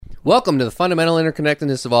Welcome to the fundamental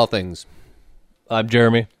interconnectedness of all things. I'm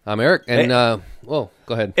Jeremy. I'm Eric, and go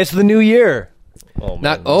ahead. It's the new year. Oh,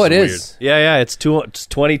 man, it is. Yeah, it's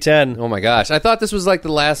 2010. Oh my gosh, I thought this was like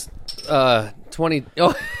the last 20.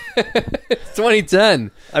 Oh, it's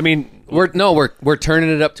 2010. I mean, we're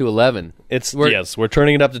turning it up to 11. We're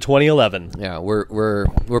turning it up to 2011. Yeah, we're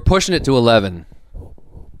pushing it to 11.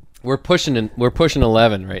 We're pushing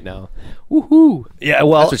 11 right now. Woohoo! Yeah,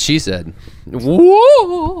 well, that's what she said.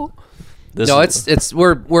 Woo! We're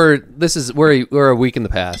a week in the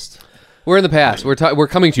past. We're in the past. We're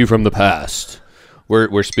coming to you from the past.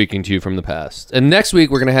 We're speaking to you from the past. And next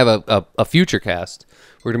week we're going to have a future cast.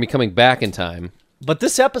 We're going to be coming back in time. But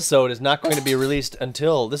this episode is not going to be released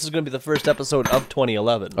until this is going to be the first episode of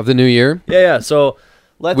 2011 of the new year. Yeah. So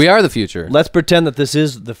we are the future. Let's pretend that this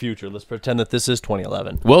is the future. Let's pretend that this is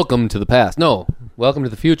 2011. Welcome to the past. No, welcome to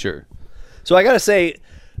the future. So I got to say,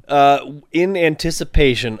 in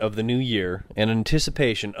anticipation of the new year and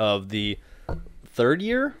anticipation of the third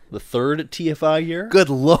TFI year. Good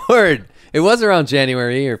Lord. It was around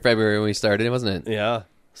January or February when we started, wasn't it? Yeah.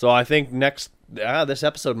 So I think this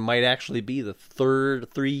episode might actually be the third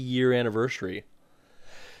 3-year anniversary.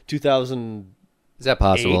 2000. Is that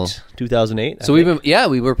possible? 2008. So we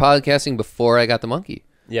were podcasting before I got the monkey.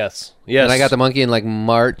 Yes. And I got the monkey in like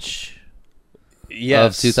March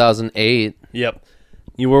of 2008. Yep.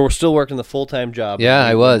 You were still working the full-time job. Yeah,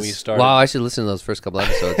 I was. When we started. Wow, I should listen to those first couple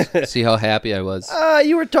episodes. See how happy I was.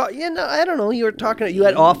 You were talking. I don't know. You were talking. You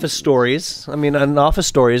had office stories. I mean, and office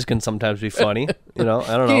stories can sometimes be funny. I don't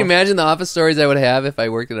know. Can you imagine the office stories I would have if I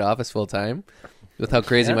worked at an office full-time? With how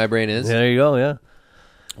crazy my brain is. Yeah, there you go. Yeah.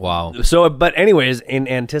 Wow. So, but anyways, in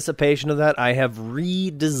anticipation of that, I have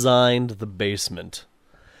redesigned the basement,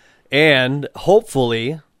 and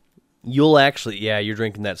hopefully. You'll actually, you're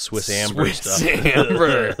drinking that Swiss Amber stuff.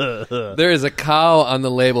 Amber. There is a cow on the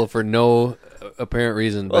label for no apparent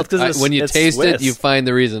reason. Well, but when you taste Swiss. it, you find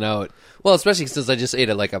the reason out. Well, especially since I just ate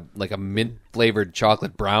it like a mint flavored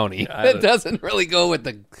chocolate brownie. It doesn't really go with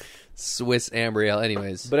the Swiss Amber Ale,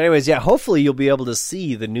 anyways. But anyways, hopefully you'll be able to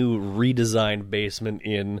see the new redesigned basement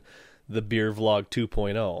in the Beer Vlog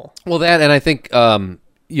 2.0. Well, that, and I think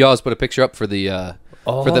you always put a picture up for the.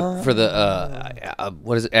 For the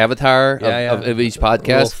what is it, avatar of each podcast,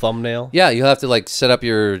 a little thumbnail. Yeah, you'll have to like set up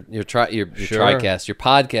your TriCast, your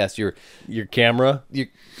podcast, your camera, your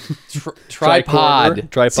tripod.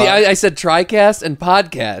 See, I said TriCast and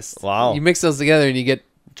podcast. Wow, you mix those together and you get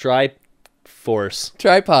Triforce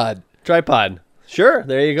tripod. Sure,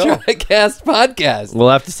 there you go. TriCast podcast. We'll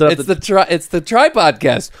have to set up. It's the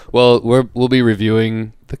Tripodcast. Well, we'll be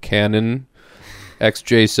reviewing the Canon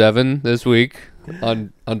XJ7 this week.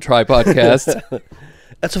 On Tripodcast.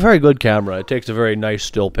 That's a very good camera. It takes a very nice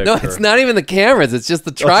still picture. No, it's not even the cameras. It's just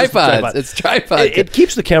the tripods. It's tripod. It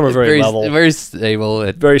keeps the camera very level, very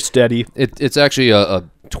stable, very steady. It's actually a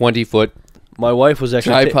 20-foot. My wife was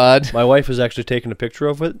actually tripod. My wife was actually taking a picture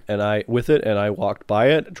of it, and I walked by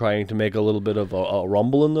it, trying to make a little bit of a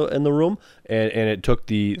rumble in the room, and it took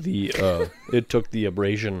the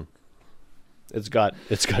abrasion. It's got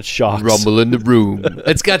shocks. Rumble in the room.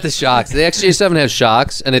 It's got the shocks. The XJ7 has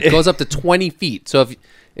shocks, and it goes up to 20 feet. So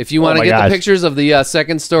if you want to get the pictures of the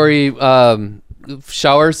second story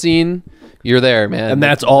shower scene, you're there, man. And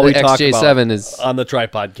that's all we talk about XJ7 is on the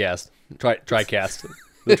TriCast. TriCast.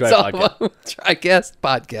 It's all about TriCast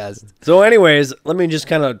podcast. So anyways, let me just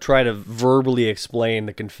kind of try to verbally explain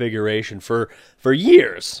the configuration for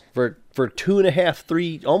years. For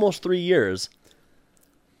 2.5, almost 3 years.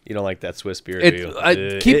 You don't like that Swiss beer, do you?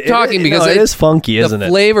 I keep talking because it is funky, isn't it? The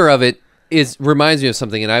flavor of it reminds me of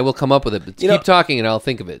something, and I will come up with it. But keep talking, and I'll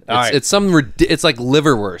think of it. It's it's like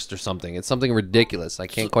liverwurst or something. It's something ridiculous. I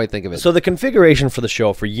can't quite think of it. So the configuration for the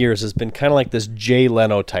show for years has been kind of like this Jay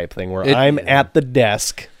Leno type thing, where I'm at the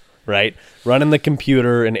desk, right, running the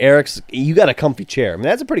computer, and you got a comfy chair. I mean,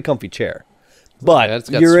 that's a pretty comfy chair. But it's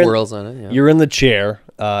got swirls on it. Yeah. You're in the chair.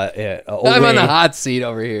 I'm on the hot seat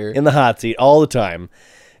over here. In the hot seat all the time.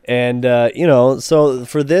 And, so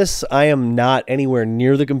for this, I am not anywhere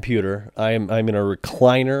near the computer. I'm in a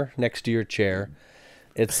recliner next to your chair.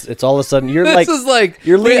 It's all of a sudden, you're this like... This is like...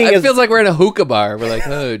 You're leaning it feels like we're in a hookah bar. We're like,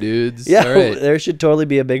 oh, dudes. Yeah, all right. There should totally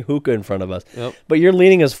be a big hookah in front of us. Yep. But you're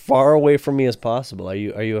leaning as far away from me as possible. Are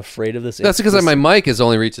you afraid of this? That's because my mic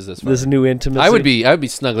only reaches this far. This new intimacy? I would be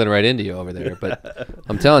snuggling right into you over there, but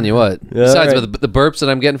I'm telling you what. Besides, the burps that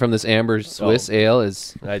I'm getting from this Amber Swiss Ale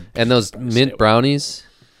and those mint brownies...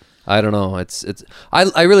 I don't know.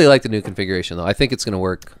 I really like the new configuration though. I think it's going to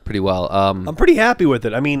work pretty well. I'm pretty happy with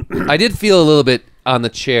it. I mean, I did feel a little bit on the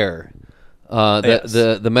chair.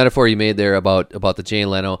 The metaphor you made there about the Jay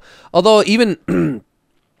Leno. Although even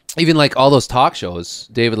even like all those talk shows,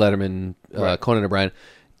 David Letterman, Conan O'Brien,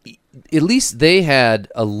 at least they had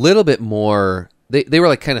a little bit more. They were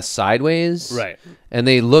like kind of sideways, right? And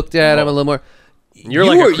they looked at him a little more.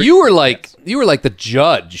 You were like the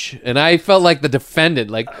judge, and I felt like the defendant.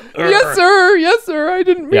 Like, yes, sir, I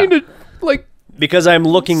didn't mean to like. Because I'm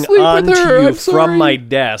looking onto you from my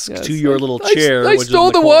desk to your little chair. I stole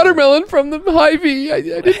the watermelon from the Hy-Vee. I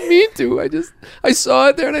didn't mean to. I saw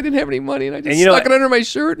it there and I didn't have any money and I just stuck it under my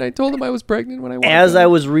shirt and I told him I was pregnant when I walked As out. I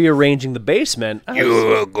was rearranging the basement, you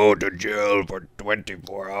will go to jail for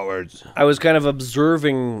 24 hours. I was kind of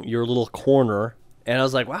observing your little corner and I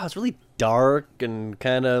was like, wow, it's really dark and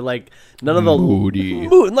kind of like none of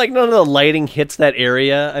the lighting hits that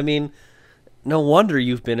area. I mean, no wonder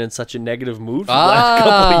you've been in such a negative mood for the last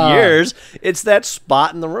couple of years. It's that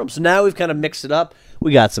spot in the room. So now we've kind of mixed it up.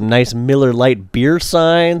 We got some nice Miller Lite beer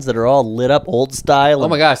signs that are all lit up, old style. Oh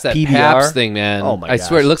my gosh, that PBR. Pabst thing, man! Oh my I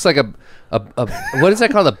swear, it looks like a what is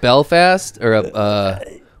that called? A Belfast or a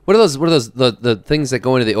what are those? What are those? The things that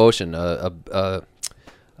go into the ocean? Help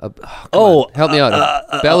me out.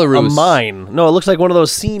 Belarus. A mine. No, it looks like one of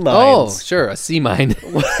those sea mines. Oh, sure, a sea mine.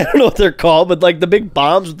 I don't know what they're called, but like the big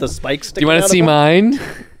bombs with the spikes sticking out. Do you want to see mine?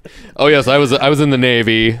 Oh yes, I was in the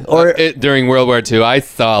Navy during World War II. I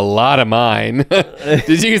saw a lot of mine.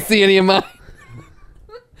 Did you see any of mine?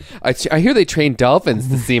 I hear they train dolphins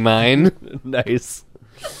to see mine. Nice.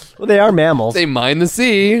 Well, they are mammals. They mine the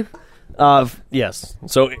sea. Yes.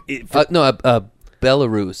 So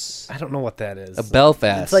Belarus. I don't know what that is. A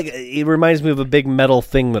Belfast. It's like it reminds me of a big metal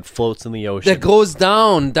thing that floats in the ocean. That goes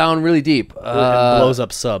down really deep. It blows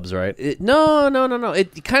up subs, right? No.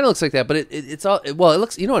 It kind of looks like that, but it's all. Well, it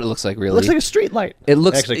looks. You know what it looks like, really? It looks like a street light. It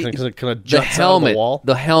looks actually kind of juts out of the wall.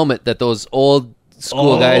 The helmet that those old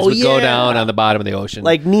school guys would go down on the bottom of the ocean,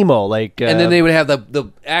 like Nemo, and then they would have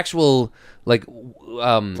the actual like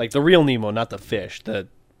the real Nemo, not the fish.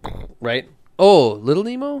 Right? Oh, Little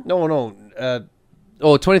Nemo? No.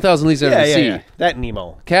 20,000 Leagues Under the Sea. Yeah. That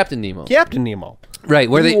Nemo. Captain Nemo. Right,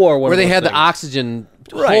 where they had the oxygen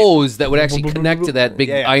hose that would actually connect to that big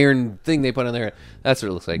iron thing they put on there. That's what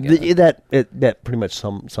it looks like. That pretty much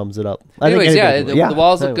sums it up. Anyways, the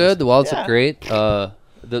walls look good. The walls look great. The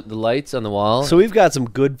lights on the wall. So we've got some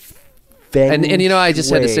good and I just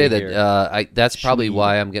had to say that that's probably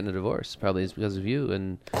why I'm getting a divorce. Probably is because of you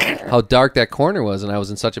and how dark that corner was, and I was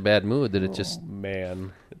in such a bad mood that it just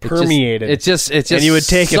permeated. It just and you would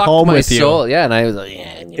take it home with soul. you. Yeah, and I was like,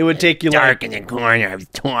 it would take you dark in the corner. I was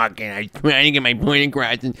talking. I was trying to get my point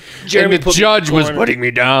across, and Jeremy the judge was putting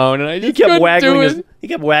me down, and I just kept waggling he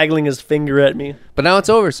kept waggling his finger at me. But now it's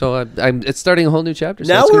over, so it's starting a whole new chapter.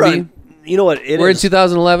 So now we're on. You know what? We're in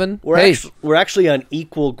 2011. We're actually on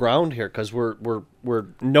equal ground here because we're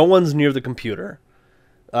no one's near the computer.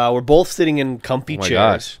 We're both sitting in comfy chairs.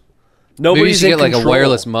 Gosh. Nobody's Maybe we should get control. like a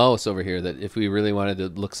wireless mouse over here that if we really wanted to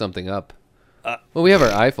look something up. Well, we have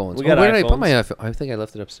our iPhones. Where did I put my iPhone? I think I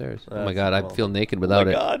left it upstairs. Oh my god, I feel naked without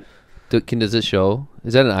it. God. Does it show?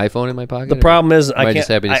 Is that an iPhone in my pocket? The problem is I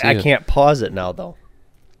can't can't pause it now though.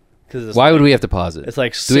 Why would we have to pause it? It's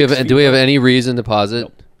like do we have any reason to pause it?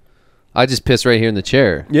 Nope. I just piss right here in the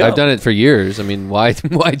chair. Yeah. I've done it for years. I mean, why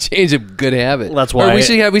change a good habit? Well, that's why. Or we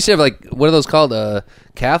should have like, what are those called?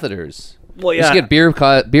 Catheters. Well, yeah. We should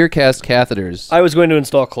get beer cast catheters. I was going to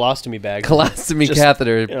install colostomy bags.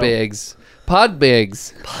 Catheter bags. Pod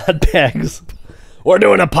bags. Pod bags. We're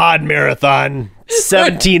doing a pod marathon.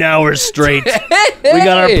 17 hours straight. We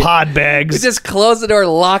got our pod bags. We just close the door,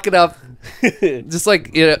 lock it up. Just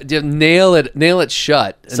like nail it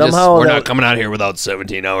shut. Somehow we're not coming out here without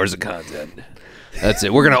 17 hours of content. That's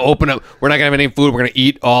it. We're gonna open up. We're not gonna have any food. We're gonna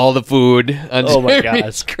eat all the food. Oh my god!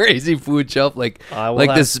 It's crazy food shelf like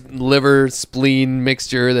this liver spleen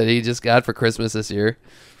mixture that he just got for Christmas this year.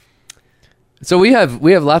 So we have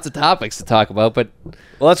lots of topics to talk about, but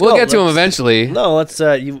we'll get to them eventually. No, let's.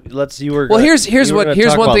 Here's one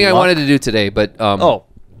thing I wanted to do today, but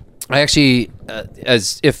I actually,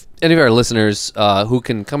 as if any of our listeners who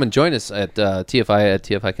can come and join us at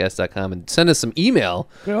tfi@tficast.com and send us some email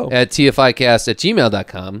at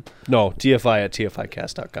tficast@gmail.com. No,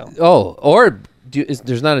 tfi@tficast.com. Oh, or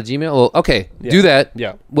there's not a Gmail? Well, okay, do that.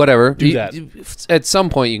 Yeah. Whatever. Do that. At some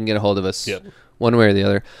point, you can get a hold of us one way or the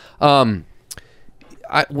other. And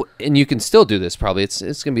you can still do this probably. It's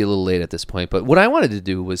going to be a little late at this point. But what I wanted to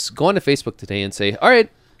do was go onto Facebook today and say, all right,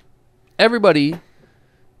 everybody...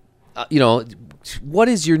 what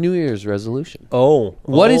is your New Year's resolution?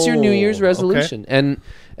 What is your New Year's resolution? Okay.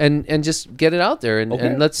 And just get it out there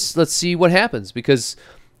and let's see what happens, because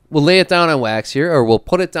we'll lay it down on wax here, or we'll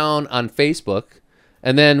put it down on Facebook,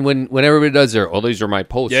 And then when everybody does their, these are my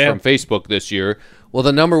posts from Facebook this year. Well,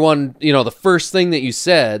 the number one, the first thing that you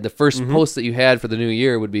said, the first post that you had for the new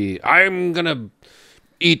year would be, I'm going to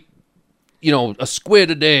eat, a squid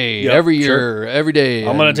a day every year, every day.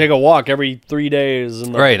 I'm going to take a walk every 3 days.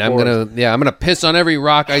 Right. I'm going to piss on every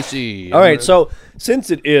rock I see. All right. So since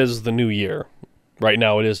it is the new year, right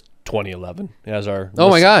now it is 2011 as our. Oh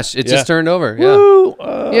my gosh. It just turned over. Woo!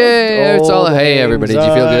 Yay. It's all, hey, everybody. Did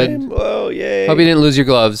you feel good? Oh, yay. Hope you didn't lose your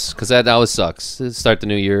gloves because that always sucks. Start the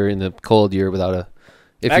new year in the cold year without a.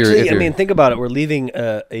 Actually, think about it. We're leaving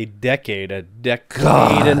a decadal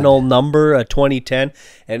number, 2010,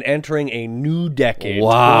 and entering a new decade,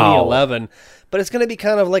 2011. But it's going to be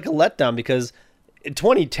kind of like a letdown because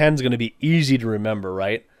 2010 is going to be easy to remember,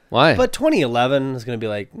 right? Why? But 2011 is going to be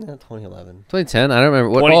like 2011. 2010? I don't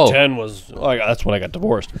remember. 2010 was that's when I got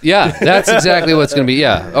divorced. Yeah, that's exactly what's going to be.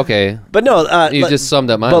 Yeah, okay. But no, you just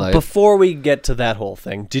summed up my life. But before we get to that whole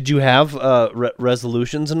thing, did you have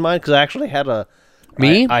resolutions in mind? Because I actually had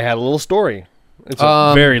Me? I had a little story. It's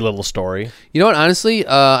a very little story. You know what? Honestly,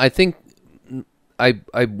 I think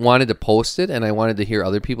I wanted to post it, and I wanted to hear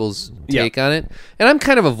other people's take on it. And I'm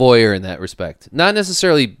kind of a voyeur in that respect. Not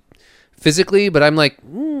necessarily physically, but I'm like,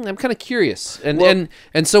 I'm kind of curious. And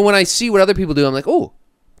so when I see what other people do, I'm like, oh,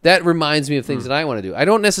 that reminds me of things that I want to do. I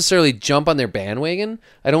don't necessarily jump on their bandwagon.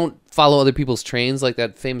 I don't follow other people's trains like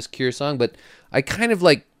that famous Cure song, but I kind of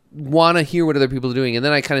like want to hear what other people are doing. And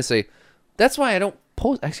then I kind of say, that's why I don't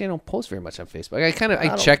post. Actually, I don't post very much on Facebook.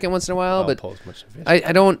 I check it once in a while, but post much on Facebook.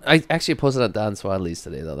 I don't. I actually posted on Don Swadley's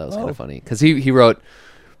today though. That was kind of funny because he wrote,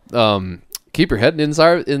 keep your head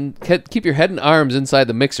keep your head and arms inside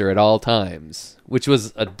the mixer at all times, which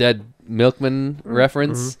was a Dead Milkman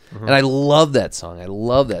reference, and I love that song.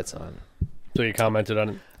 So you commented on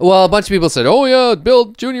it? Well, a bunch of people said, "Oh yeah, Bill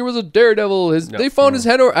Jr. was a daredevil. They found his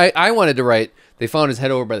head over." I wanted to write, "They found his head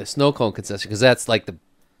over by the snow cone concession," because that's like the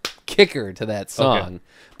kicker to that song. Okay.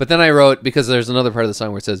 But then I wrote, because there's another part of the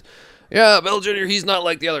song where it says, yeah, Bill Jr., he's not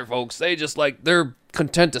like the other folks. They're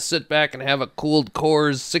content to sit back and have a cooled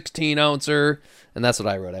Coors 16-ouncer. And that's what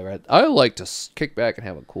I wrote. I like to kick back and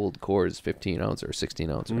have a cooled Coors 15-ouncer or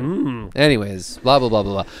 16-ouncer. Anyways, blah, blah, blah,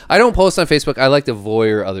 blah, blah. I don't post on Facebook. I like to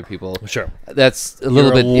voyeur other people. Sure. That's a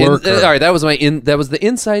little bit... all right, that was the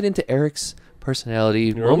insight into Eric's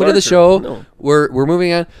personality moment of the show. No. We're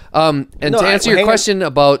moving on. And to answer your question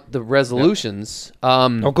about the resolutions,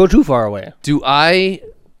 don't go too far away. Do I?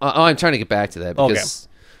 I'm trying to get back to that because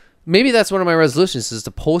maybe that's one of my resolutions is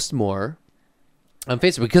to post more on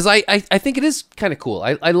Facebook because I think it is kind of cool.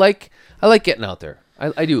 I like getting out there.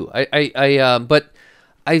 I do. But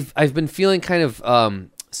I've been feeling kind of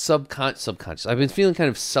subconscious. I've been feeling kind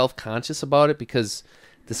of self-conscious about it because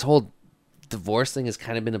this whole divorce thing has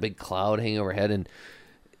kind of been a big cloud hanging overhead, and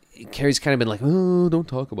Carrie's kind of been like, oh, don't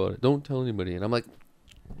talk about it, don't tell anybody, and I'm like,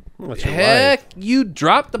 heck, you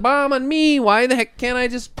dropped the bomb on me, why the heck can't I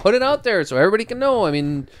just put it out there so everybody can know? I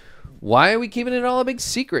mean, why are we keeping it all a big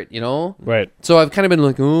secret, Right. So I've kind of been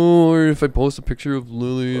like, oh, or if I post a picture of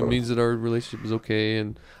Lily, it means that our relationship is okay,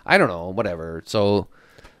 and I don't know, whatever. So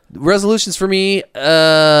resolutions for me,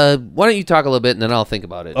 why don't you talk a little bit and then I'll think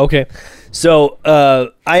about it. Okay. So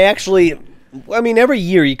every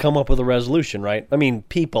year you come up with a resolution, right? I mean,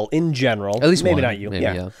 people in general. At least maybe one. Not you. Maybe,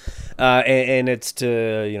 yeah. And it's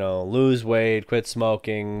to, lose weight, quit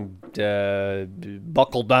smoking,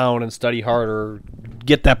 buckle down and study harder,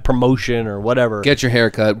 get that promotion or whatever. Get your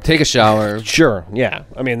hair cut, take a shower. Sure, yeah.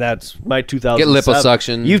 I mean, that's my 2007. Get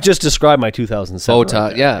liposuction. You've just described my 2007. Botox.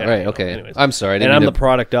 Right, yeah, right, okay. Anyways. I'm sorry. And I'm the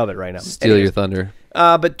product of it right now. Steal your thunder.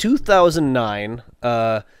 But 2009...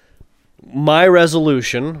 my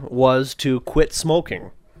resolution was to quit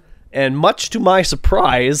smoking. And much to my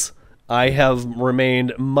surprise, I have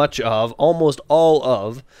remained almost all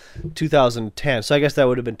of 2010. So I guess that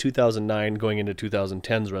would have been 2009 going into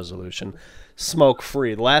 2010's resolution. Smoke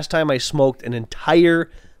free. The last time I smoked an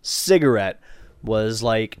entire cigarette was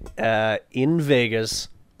in Vegas,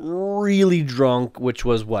 really drunk, which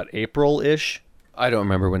was April-ish? I don't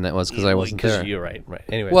remember when that was because I wasn't there. You're right.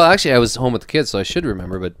 Anyway. Well, actually, I was home with the kids, so I should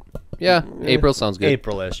remember, but yeah, April sounds good.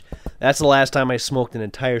 April-ish. That's the last time I smoked an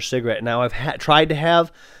entire cigarette. Now, I've tried to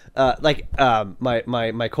have,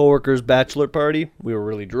 my coworker's bachelor party. We were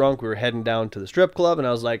really drunk. We were heading down to the strip club, and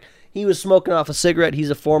I was like, he was smoking off a cigarette. He's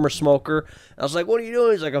a former smoker. I was like, what are you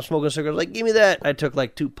doing? He's like, I'm smoking a cigarette. I was like, give me that. I took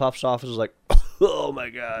 2 puffs off. I was like, oh, my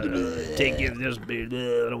God. Take it this big.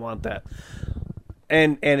 I don't want that.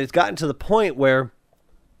 And it's gotten to the point where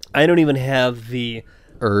I don't even have the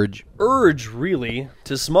urge really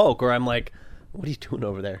to smoke, or I'm like, what are you doing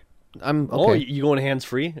over there? I'm okay. Oh, you going hands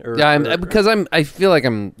free? Yeah, because I feel like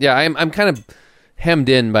I'm kind of hemmed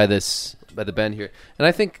in by the bend here, and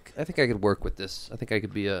I think I could work with this. I think I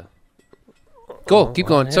could be a. Go, keep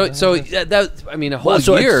going. So that I mean a whole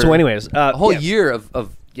year. So anyways, a whole year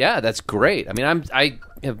of that's great. I mean I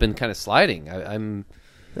have been kind of sliding. I'm.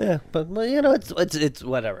 Yeah, but it's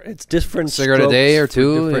whatever. It's different cigarette a day or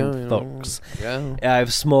two, different folks. Yeah,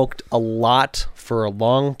 I've smoked a lot for a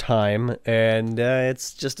long time, and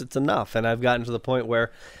it's enough. And I've gotten to the point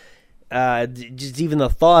where just even the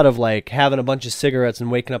thought of like having a bunch of cigarettes and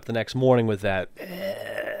waking up the next morning with that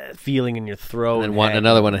feeling in your throat, and wanting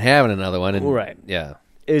another one and having another one, and right, yeah,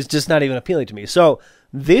 is just not even appealing to me. So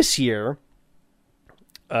this year,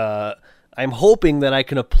 I'm hoping that I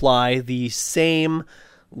can apply the same.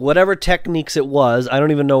 Whatever techniques it was, I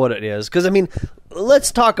don't even know what it is. Because, I mean,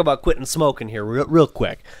 let's talk about quitting smoking here real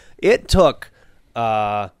quick. It took...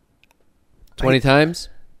 20 times?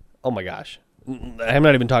 Oh, my gosh. I'm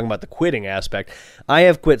not even talking about the quitting aspect. I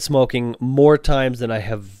have quit smoking more times than I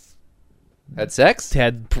have... Had sex?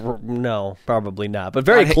 No, probably not. But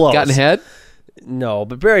very close. Gotten head? No,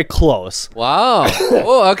 but very close. Wow.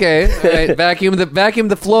 Oh, okay. All right. Vacuum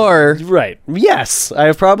the floor. Right. Yes. I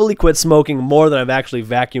have probably quit smoking more than I've actually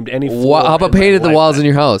vacuumed any floor. How about painted the walls in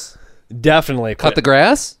your house? Definitely. Cut the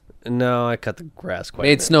grass? No, I cut the grass quite a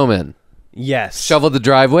Made bit. snowmen? Yes. Shoveled the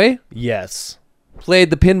driveway? Yes. Played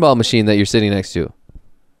the pinball machine that you're sitting next to?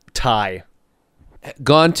 Tie.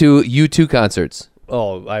 Gone to U2 concerts?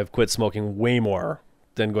 Oh, I've quit smoking way more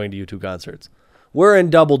than going to U2 concerts. We're in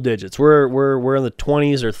double digits. We're in the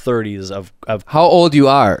 20s or 30s of how old you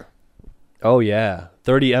are. Oh yeah,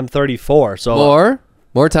 30. I'm 34. So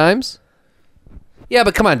more times. Yeah,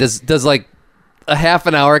 but come on. Does like a half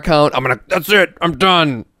an hour count? That's it. I'm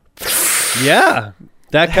done. Yeah,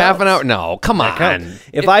 that half an hour. No, come on.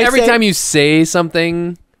 If every time you say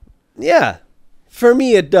something, yeah, for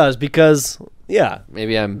me it does because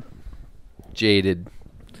maybe I'm jaded.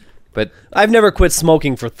 But I've never quit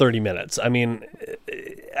smoking for 30 minutes. I mean,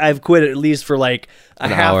 I've quit at least for like a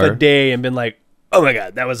half a day and been like, oh my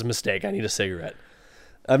God, that was a mistake. I need a cigarette.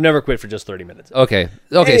 I've never quit for just 30 minutes. Okay.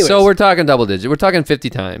 Anyways. So we're talking double digit. We're talking 50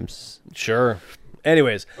 times. Sure.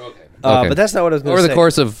 Anyways. Okay. But that's not what I was going to say. Over the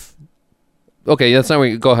course of... Okay, that's not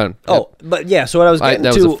what go ahead. Oh, but yeah, so what I was getting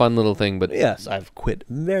that was a fun little thing, but... Yes, I've quit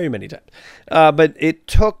very many times. But it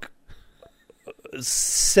took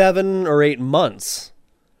 7 or 8 months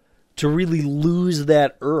to really lose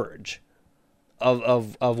that urge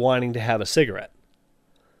of wanting to have a cigarette.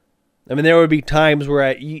 I mean, there would be times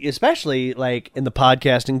where, especially like in the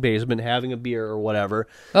podcasting basement, having a beer or whatever.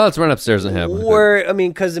 Oh, let's run upstairs and have one. Where, I mean,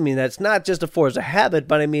 because, I mean, that's not just a force of habit,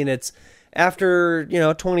 but I mean, it's after,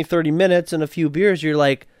 20, 30 minutes and a few beers, you're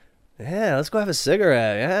like, yeah, let's go have a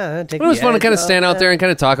cigarette. Yeah, it was fun to kind of stand out there and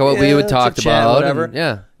kind of talk about what we would talk about. Whatever.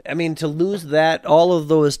 Yeah. I mean, to lose all of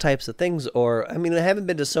those types of things, or, I mean, I haven't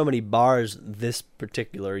been to so many bars this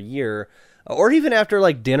particular year, or even after,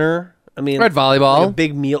 like, dinner. I mean, at volleyball. Like a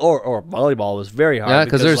big meal, or volleyball was very hard. Yeah,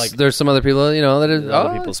 because there's some other people, that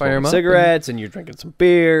are, people smoking cigarettes, and you're drinking some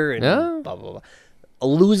beer, and blah, blah, blah.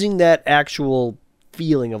 Losing that actual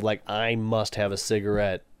feeling of, like, I must have a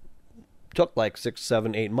cigarette took, like, 6,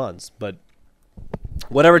 7, 8 months, but...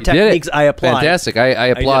 Whatever techniques I applied. Fantastic. I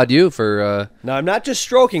applaud you for... now, I'm not just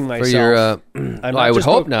stroking myself. For your, I would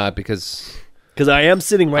hope not, because I am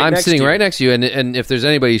sitting right next to you. I'm sitting right next to you, and if there's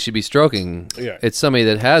anybody you should be stroking, it's somebody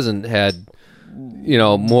that hasn't had,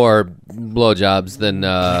 more blowjobs than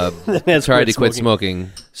tried to quit smoking.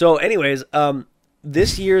 So anyways,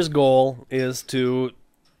 this year's goal is to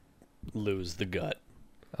lose the gut.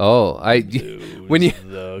 Oh,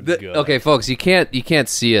 okay, folks, you can't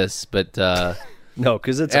see us, but... No,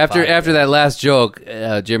 because it's after that last joke,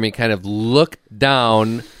 Jeremy kind of looked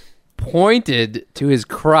down, pointed to his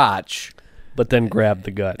crotch, but then grabbed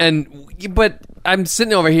the gut. But I'm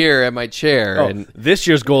sitting over here at my chair, and this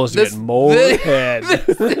year's goal is to get more head.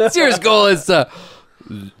 This year's goal is to,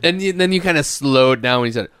 and then you kind of slowed down when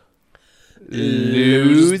you said,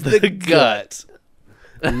 "Lose the gut."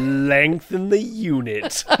 Lengthen the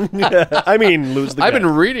unit. I mean, lose the gut. I've been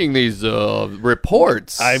reading these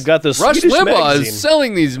reports. I've got this Rush Swedish Limbaugh magazine. is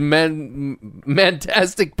selling these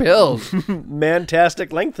mantastic pills. Mantastic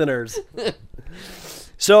lengtheners.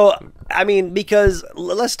 So, I mean, because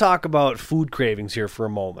let's talk about food cravings here for a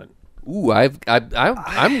moment. Ooh, I'm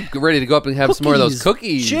ready to go up and have some more of those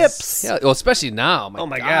cookies, chips. Yeah, well, especially now.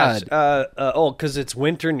 My God. gosh! Because it's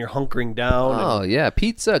winter and you're hunkering down. Oh yeah,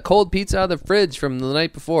 pizza, cold pizza out of the fridge from the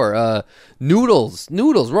night before. Noodles,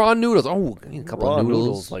 raw noodles. Oh, I need a couple of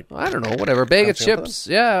noodles. Like I don't know, whatever. Bag of chips.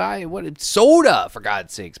 Yeah, soda for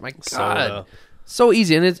God's sakes. My God. Soda. So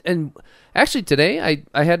easy, and actually today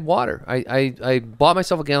I had water. I bought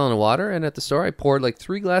myself a gallon of water, and at the store I poured like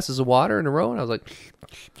 3 glasses of water in a row, and I was like,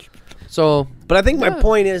 so. But I think my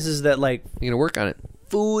point is that like you're gonna work on it.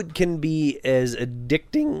 Food can be as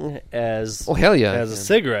addicting as hell yeah, as a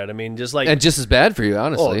cigarette. I mean, just like and just as bad for you,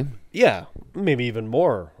 honestly. Yeah, maybe even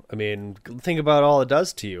more. I mean, think about all it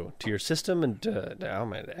does to you, to your system, and to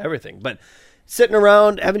everything. But sitting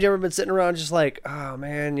around, haven't you ever been sitting around just like, oh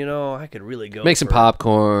man, I could really go make some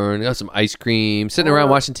popcorn, some ice cream, sitting around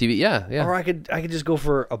watching TV. Yeah. Or I could just go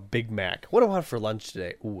for a Big Mac. What do I want for lunch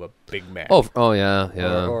today? Ooh, a Big Mac. Oh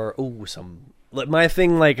yeah. Or some. My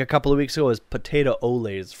thing like a couple of weeks ago was potato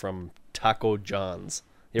olays from Taco John's.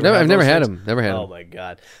 I've never had them. Never had them. Oh my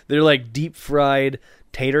god, they're like deep fried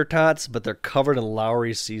tater tots, but they're covered in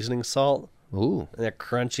Lowry's seasoning salt. Ooh, and they're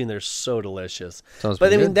crunchy and they're so delicious. But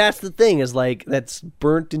I mean, that's the thing is like that's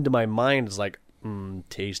burnt into my mind. Is like,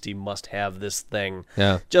 tasty, must have this thing.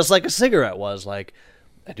 Yeah, just like a cigarette was. Like,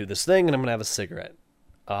 I do this thing and I'm gonna have a cigarette.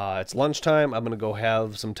 It's lunchtime. I'm gonna go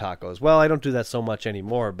have some tacos. Well, I don't do that so much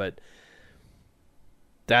anymore, but.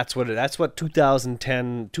 That's what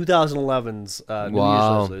 2011's New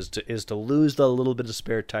Year's resolution is to lose the little bit of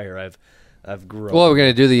spare tire I've grown. Well, we're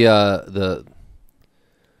gonna do the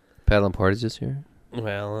paddle and parties this year.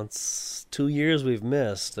 Well, it's 2 years we've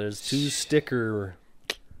missed. There's 2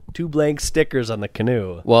 blank stickers on the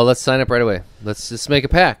canoe. Well, let's sign up right away. Let's just make a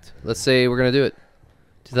pact. Let's say we're gonna do it.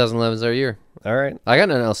 2011 is our year. All right. I got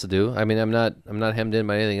nothing else to do. I mean, I'm not hemmed in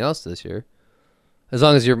by anything else this year. As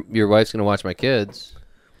long as your wife's gonna watch my kids.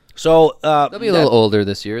 So they'll be a little older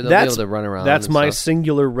this year. They'll be able to run around. That's my stuff.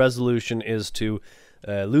 singular resolution is to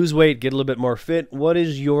lose weight, get a little bit more fit. What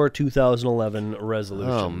is your 2011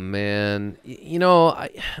 resolution? Oh man,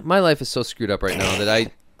 my life is so screwed up right now that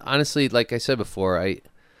I honestly, like I said before, I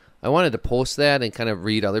wanted to post that and kind of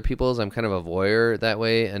read other people's. I'm kind of a voyeur that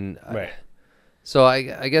way, and right. So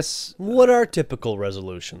I guess what are typical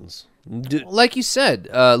resolutions? Like you said,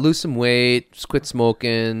 lose some weight, just quit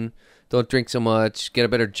smoking. Don't drink so much. Get a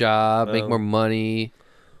better job. Make more money.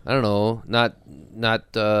 I don't know. Not.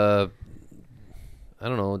 I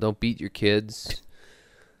don't know. Don't beat your kids.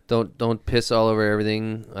 Don't piss all over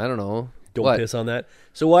everything. I don't know. Don't piss on that.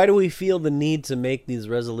 So why do we feel the need to make these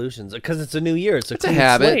resolutions? Because it's a new year. It's a clean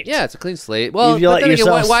habit. Slate. Yeah, it's a clean slate. Well, but then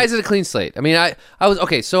again, why is it a clean slate? I mean, I was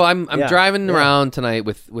okay. So I'm driving around tonight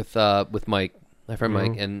with Mike, my friend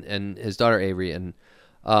Mike, and his daughter Avery, and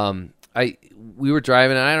we were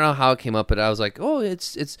driving, and I don't know how it came up, but I was like,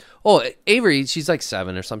 Avery, she's like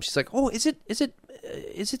 7 or something. She's like, is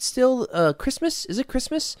it still Christmas? Is it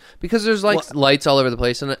Christmas? Because there's like lights all over the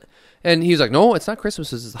place, and he was like, no, it's not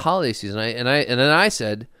Christmas. It's the holiday season. And then I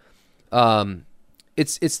said,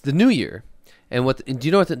 it's the New Year. And do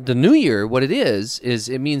you know what the New Year? What it is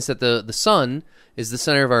it means that the sun is the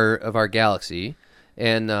center of our galaxy,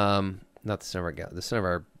 and not the center of our galaxy, the center of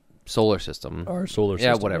our solar system. Our solar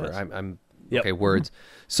system. Yeah, whatever. Yes. I'm yep. Okay. Words.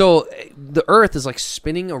 So the Earth is like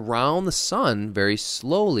spinning around the sun very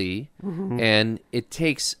slowly, and it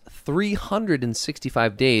takes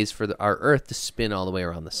 365 days for our Earth to spin all the way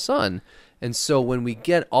around the sun. And so when we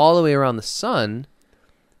get all the way around the sun,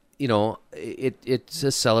 it's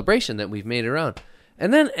a celebration that we've made it around.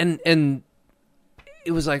 And then and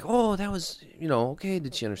it was like, that was, okay,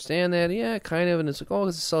 did she understand that? Yeah, kind of. And it's like,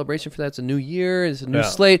 it's a celebration for that. It's a new year. It's a new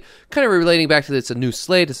slate. Kind of relating back to it's a new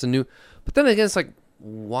slate. It's a new. But then again, it's like,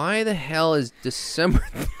 why the hell is December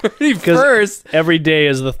 31st? Every day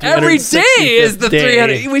is the 365th Every day is the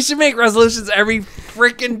 300. We should make resolutions every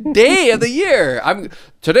freaking day of the year.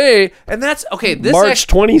 Today, and that's okay. This March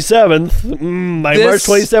 27th. March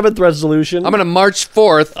 27th resolution. I'm going to March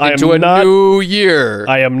 4th into a new year.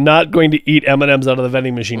 I am not going to eat M&Ms out of the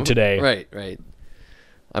vending machine today. Right.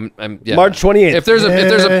 I'm March 28th. If there's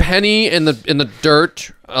a penny in the dirt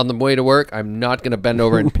on the way to work, I'm not going to bend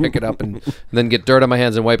over and pick it up and then get dirt on my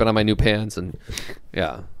hands and wipe it on my new pants and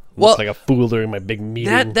Looks like a fool during my big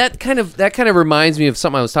meeting. That kind of reminds me of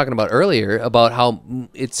something I was talking about earlier about how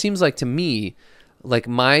it seems like to me like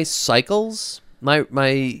my cycles, my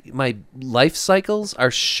life cycles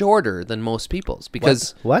are shorter than most people's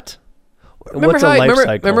because what? What's a life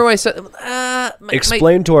cycle? Remember when I said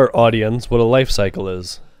explain to our audience what a life cycle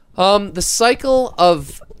is. The cycle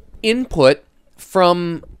of input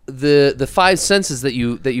from the 5 senses that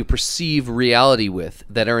you perceive reality with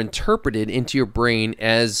that are interpreted into your brain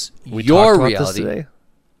as your reality. This today?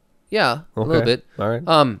 Yeah, a little bit. All right.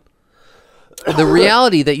 The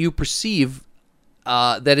reality that you perceive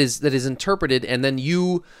that is interpreted, and then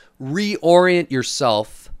you reorient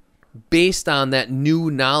yourself based on that new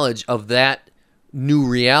knowledge of that new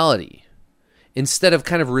reality. instead of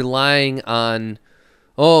kind of relying on,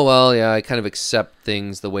 oh, well, yeah, I kind of accept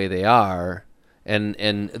things the way they are,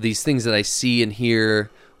 and these things that I see and hear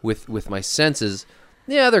with my senses,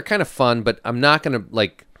 yeah, they're kind of fun, but I'm not gonna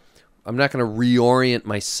reorient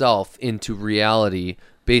myself into reality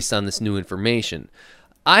based on this new information.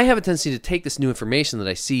 I have a tendency to take this new information that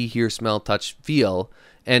I see, hear, smell, touch, feel,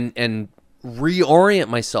 and reorient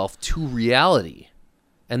myself to reality.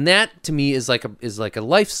 And that to me is like a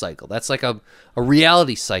life cycle. That's like a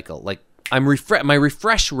reality cycle. Like my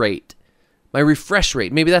refresh rate.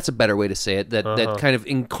 Maybe that's a better way to say it. That kind of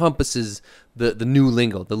encompasses the new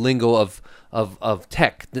lingo, the lingo of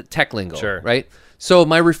tech, the tech lingo, sure. Right? So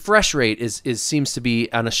my refresh rate seems to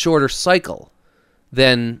be on a shorter cycle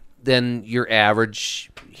than your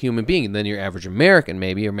average human being, than your average American,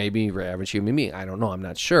 maybe, or maybe your average human being. I don't know. I'm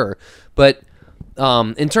not sure. But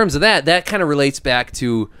in terms of that kind of relates back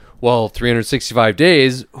to, well, 365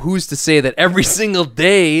 days. Who's to say that every single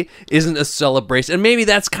day isn't a celebration? And maybe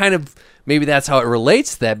that's how it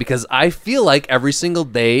relates to that, because I feel like every single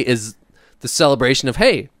day is the celebration of,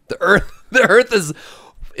 hey, the Earth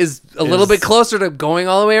is a little bit closer to going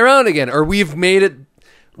all the way around again, or we've made it.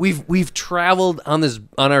 We've traveled on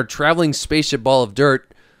our traveling spaceship ball of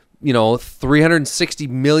dirt, 360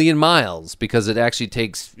 million miles, because it actually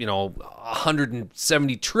takes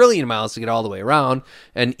 170 trillion miles to get all the way around,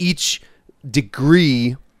 and each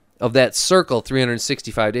degree of that circle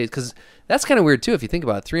 365 days, because that's kind of weird too if you think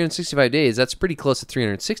about it. 365 days, that's pretty close to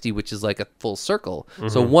 360, which is like a full circle. Mm-hmm.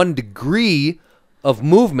 So 1 degree of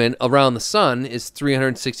movement around the sun is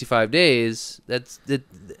 365 days. That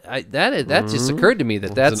just occurred to me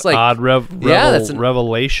that's like odd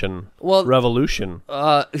revelation. Well, revolution.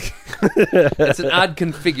 It's an odd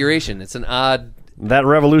configuration. It's an odd that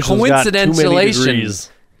revolution's got too many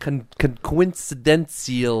degrees.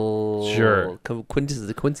 Coincidental. Sure.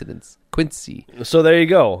 Coincidence. Quincy. So there you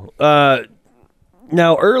go.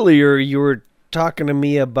 Now earlier you were talking to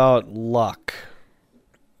me about luck.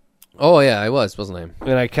 Oh yeah, I wasn't I?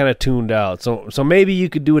 And I kind of tuned out. So maybe you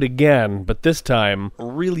could do it again, but this time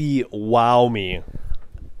really wow me.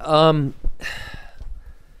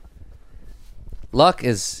 Luck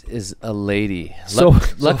is a lady.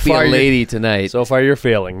 Luck be a lady tonight. So far you're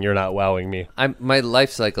failing. You're not wowing me. My life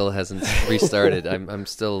cycle hasn't restarted. I'm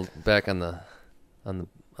still back on the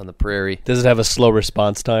prairie. Does it have a slow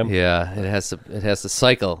response time? Yeah, it has to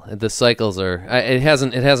cycle. The cycles are. It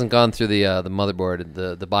hasn't gone through the motherboard.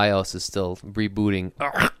 The BIOS is still rebooting.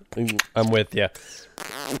 I'm with you.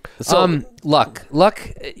 So, luck.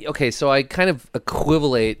 Okay, so I kind of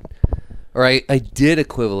equivalate, or I did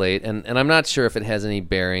equivalate, and I'm not sure if it has any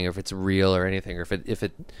bearing, or if it's real or anything, or if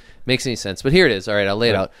it makes any sense. But here it is. All right, I'll lay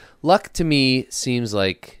it out. Luck to me seems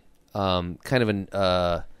like kind of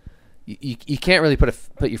an. You can't really put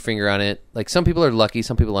your finger on it. Like, some people are lucky,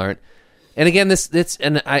 some people aren't. And again, this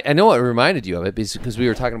and I know what reminded you of it, because we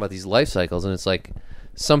were talking about these life cycles, and it's like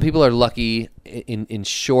some people are lucky in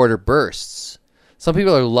shorter bursts. Some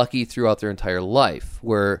people are lucky throughout their entire life,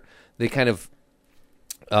 where they kind of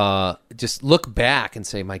just look back and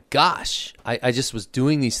say, "My gosh, I just was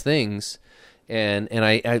doing these things, and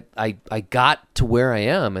I got to where I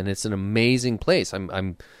am, and it's an amazing place.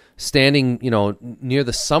 I'm standing, near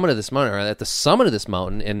the summit of this mountain, or at the summit of this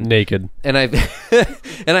mountain, and naked, and I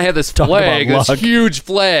have this flag, this huge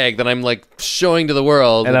flag that I'm like showing to the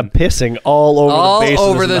world, and I'm pissing all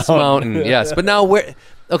over this mountain. Yes, but now where?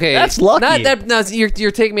 Okay, that's lucky. Not that. Now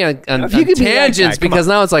you're taking me on tangents, because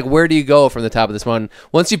now it's like, where do you go from the top of this mountain?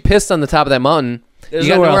 Once you pissed on the top of that mountain, you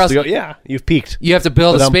got nowhere else to go. Yeah, you've peaked. You have to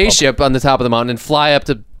build a spaceship on the top of the mountain and fly up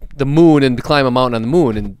to the moon and climb a mountain on the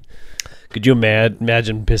moon. And could you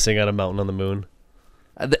imagine pissing on a mountain on the moon?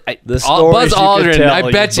 Buzz Aldrin, I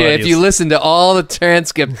bet you, if you listen to all the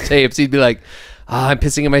transcript tapes, he'd be like, I'm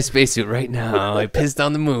pissing in my spacesuit right now. I pissed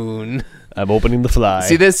on the moon. I'm opening the fly.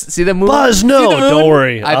 See the moon? Buzz, no, don't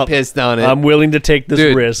worry. I pissed on it. I'm willing to take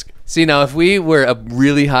this risk. See, now, if we were a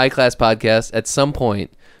really high-class podcast, at some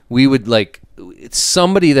point, we would,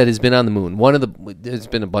 somebody that has been on the moon. There's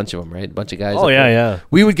been a bunch of them, right? A bunch of guys. Oh, yeah.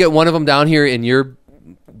 We would get one of them down here in your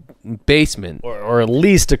basement, or at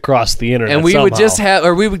least across the internet, and we somehow. would just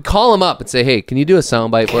we would call him up and say, hey, can you do a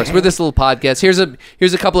soundbite for us? We're this little podcast.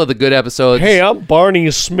 Here's a couple of the good episodes. Hey, I'm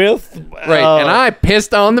Barney Smith, right, and I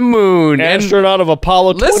pissed on the moon, astronaut of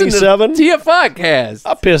Apollo 27. Listen to podcast.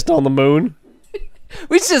 I pissed on the moon.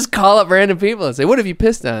 We should just call up random people and say, what have you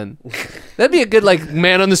pissed on? That'd be a good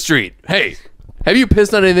man on the street. Hey, have you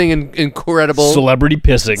pissed on anything incredible? Celebrity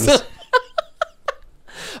pissings.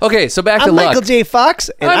 Okay, so back to I'm luck. Michael J. Fox,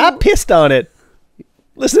 and I pissed on it.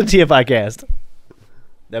 Listen to TFI Cast.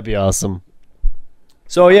 That'd be awesome.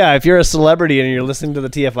 So yeah, if you're a celebrity and you're listening to the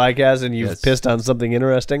TFI cast and you've pissed on something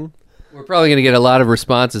interesting, we're probably going to get a lot of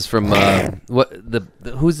responses from who's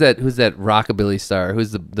that rockabilly star?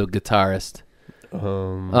 Who's the guitarist?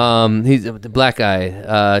 He's the black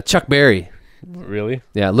guy, Chuck Berry. Really?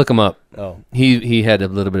 Yeah, look him up. Oh, he had a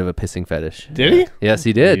little bit of a pissing fetish. Did he? Yes,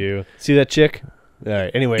 he did. You see that chick? All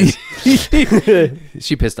right. Anyways,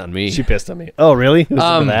 she pissed on me. She pissed on me. Oh, really?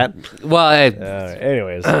 That? Well,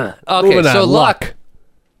 anyways. Okay. So luck.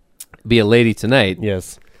 Be a lady tonight.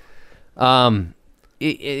 Yes.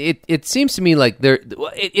 It seems to me like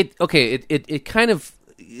it kind of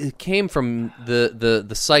came from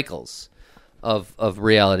the cycles of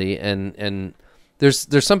reality, and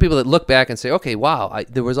there's some people that look back and say, okay, wow,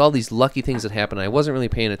 there was all these lucky things that happened. I wasn't really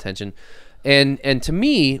paying attention. And to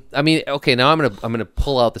me, I mean, okay, now I'm gonna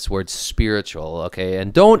pull out this word spiritual, okay,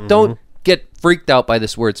 and don't get freaked out by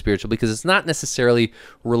this word spiritual, because it's not necessarily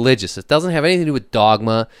religious. It doesn't have anything to do with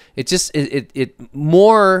dogma. It just it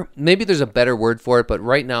more, maybe there's a better word for it, but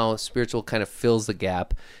right now spiritual kind of fills the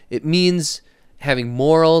gap. It means having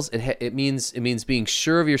morals. It means being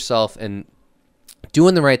sure of yourself and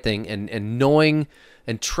doing the right thing, and knowing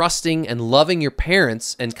and trusting and loving your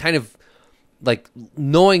parents, and kind of like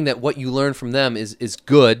knowing that what you learn from them is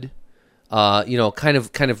good, kind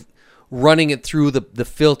of running it through the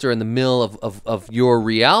filter and the mill of your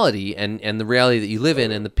reality and the reality that you live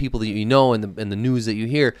in, and the people that you know, and the news that you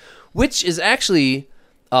hear, which is actually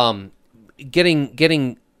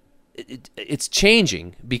it's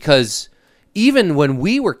changing, because even when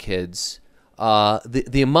we were kids,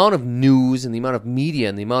 the amount of news and the amount of media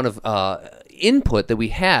and the amount of input that we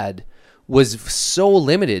had was so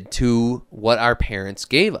limited to what our parents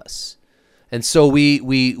gave us. And so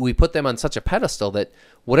we put them on such a pedestal that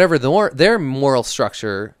whatever their moral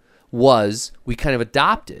structure was, we kind of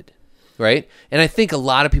adopted, right? And I think a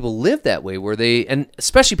lot of people live that way, where and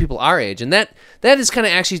especially people our age, and that is kind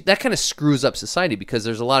of screws up society, because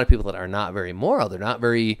there's a lot of people that are not very moral.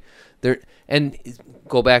 And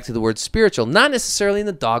go back to the word spiritual, not necessarily in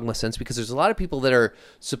the dogma sense, because there's a lot of people that are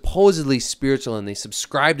supposedly spiritual and they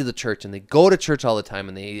subscribe to the church and they go to church all the time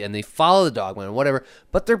and they follow the dogma and whatever,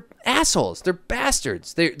 but they're assholes, they're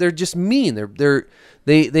bastards, they're just mean,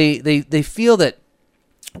 they feel that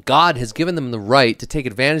God has given them the right to take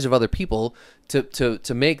advantage of other people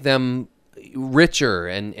to make them richer,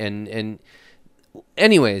 and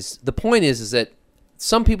anyways, the point is that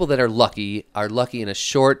some people that are lucky in a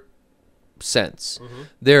short sense.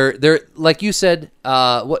 They're like you said,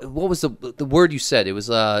 what was the word you said? It was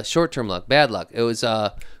short-term luck, bad luck. It was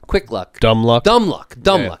quick luck, dumb luck. Luck.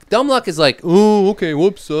 Dumb luck is like, oh, okay,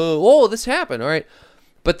 whoops, this happened, all right.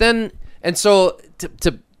 But then, and so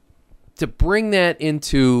to bring that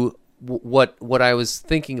into what I was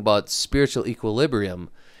thinking about spiritual equilibrium,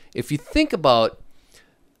 if you think about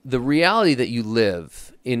the reality that you live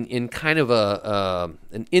in kind of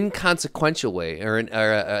an inconsequential way, or an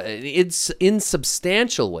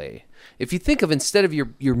insubstantial way. If you think of, instead of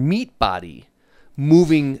your meat body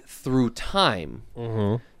moving through time,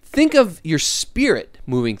 think of your spirit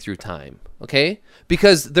moving through time, okay?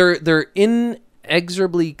 Because they're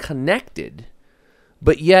inexorably connected,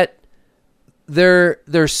 but yet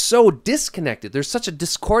they're so disconnected. There's such a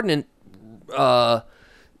discordant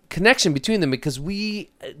connection between them, because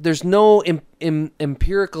there's no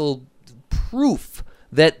empirical proof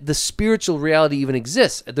that the spiritual reality even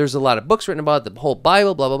exists. There's a lot of books written about it, the whole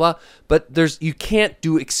Bible, blah blah blah, but you can't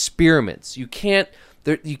do experiments. You can't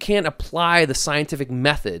apply the scientific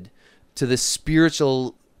method to the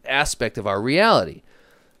spiritual aspect of our reality.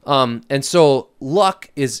 And so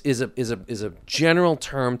luck is a general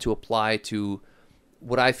term to apply to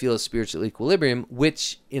what I feel is spiritual equilibrium,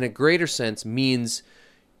 which in a greater sense means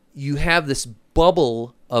you have this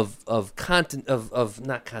bubble of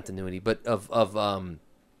not continuity, but of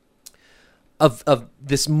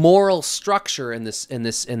this moral structure and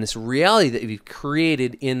this reality that you've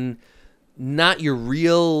created in not your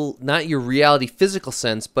reality physical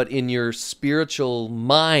sense, but in your spiritual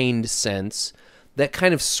mind sense, that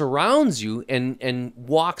kind of surrounds you and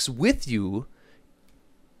walks with you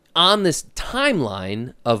on this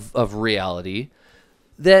timeline of reality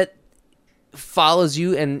that follows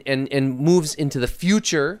you and moves into the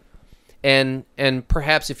future, and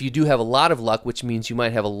perhaps if you do have a lot of luck, which means you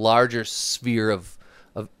might have a larger sphere of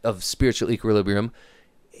spiritual equilibrium,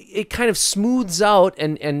 it kind of smooths out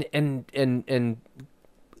and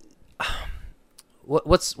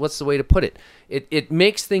what's the way to put it? It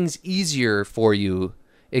makes things easier for you.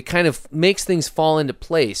 It kind of makes things fall into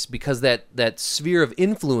place, because that sphere of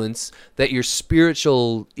influence that your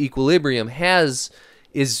spiritual equilibrium has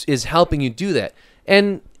is helping you do that.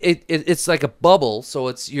 And it's like a bubble, so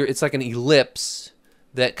it's like an ellipse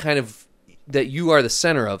that kind of that you are the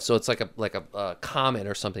center of. So it's like a comet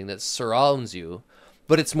or something that surrounds you,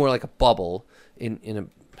 but it's more like a bubble in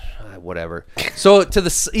a whatever. So to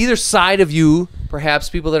the either side of you, perhaps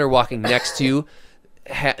people that are walking next to you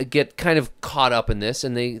get kind of caught up in this,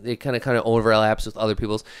 and they kind of overlaps with other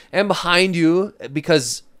people's. And behind you,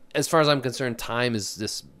 because as far as I'm concerned, time is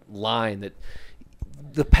this line that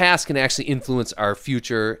the past can actually influence our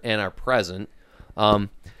future and our present. And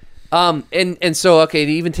so, okay,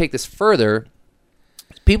 to even take this further,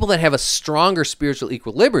 people that have a stronger spiritual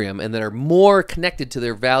equilibrium and that are more connected to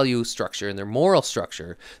their value structure and their moral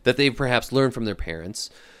structure that they've perhaps learned from their parents,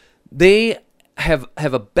 they have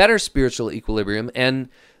a better spiritual equilibrium, and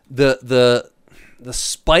the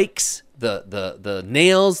spikes, the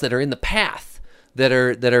nails that are in the path that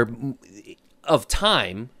are of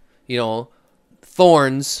time,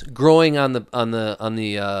 thorns growing on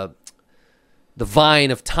the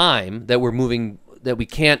vine of time that we're moving, that we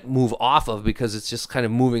can't move off of because it's just kind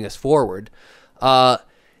of moving us forward.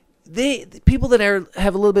 People that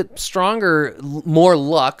have a little bit stronger, more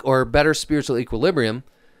luck or better spiritual equilibrium,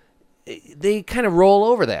 they kind of roll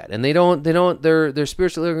over that, and their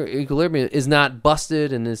spiritual equilibrium is not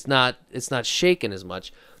busted, and it's not shaken as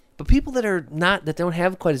much. But people that don't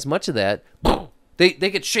have quite as much of that, they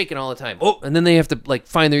get shaken all the time. And then they have to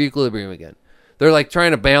find their equilibrium again. They're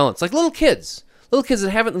trying to balance, like little kids that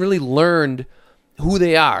haven't really learned who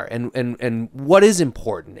they are and what is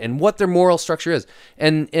important and what their moral structure is.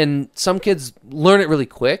 And some kids learn it really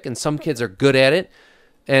quick, and some kids are good at it,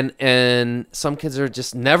 and some kids are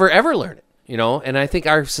just never ever learn it. And I think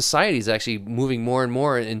our society is actually moving more and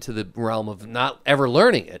more into the realm of not ever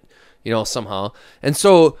learning it, somehow. And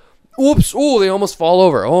so, they almost fall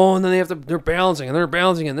over. And then they're balancing, and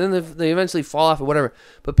then they eventually fall off or whatever.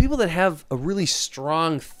 But people that have a really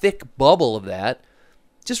strong, thick bubble of that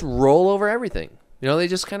just roll over everything. They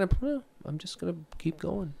just kind of, I'm just going to keep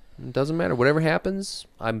going. It doesn't matter. Whatever happens,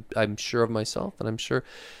 I'm sure of myself, and I'm sure.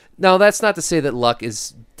 Now, that's not to say that luck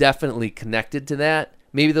is definitely connected to that.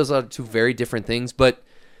 Maybe those are two very different things, but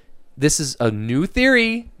this is a new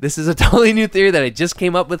theory. This is a totally new theory that I just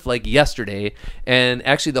came up with yesterday. And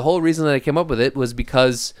actually, the whole reason that I came up with it was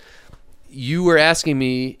because you were asking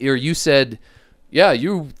me, or you said, yeah,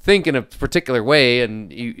 you think in a particular way, and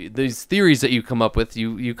these theories that you come up with,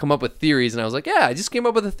 you come up with theories, and I was like, yeah, I just came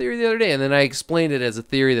up with a theory the other day, and then I explained it as a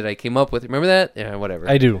theory that I came up with. Remember that? Yeah, whatever.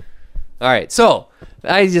 I do. All right, so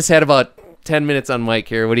I just had about 10 minutes on mic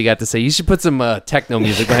here. What do you got to say? You should put some techno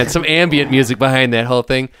music behind, some ambient music behind that whole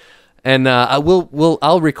thing, and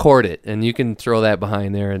I'll record it, and you can throw that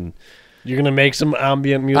behind there. And you're gonna make some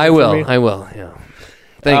ambient music. I will. Yeah.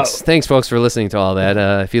 Thanks, folks, for listening to all that.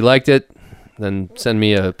 If you liked it, then send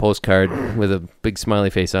me a postcard with a big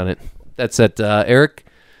smiley face on it. That's at Eric.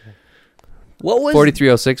 What was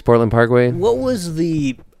 4306 Portland Parkway? What was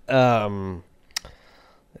the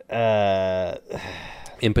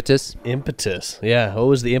impetus? Impetus. Yeah. What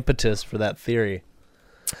was the impetus for that theory?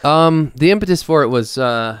 The impetus for it was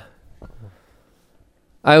I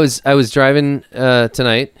was driving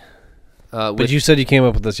tonight. But you said you came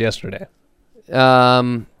up with this yesterday.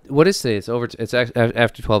 What is today? It's over. It's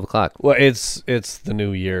after 12 o'clock. Well, it's the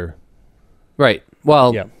new year, right?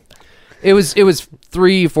 Well, yeah. It was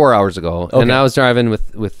 3-4 hours ago, okay. And I was driving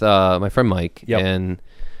with my friend Mike, yep. And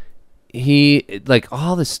he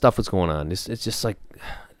all this stuff was going on. It's just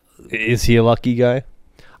is he a lucky guy?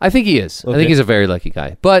 I think he is. Okay. I think he's a very lucky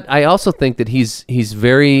guy, but I also think that he's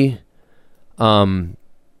very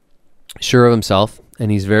sure of himself,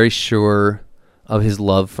 and he's very sure of his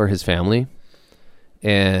love for his family.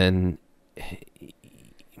 And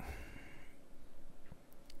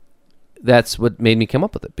that's what made me come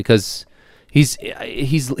up with it, because he's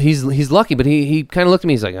lucky, but he kind of looked at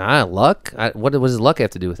me. He's like, luck? What does luck have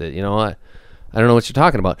to do with it? I don't know what you're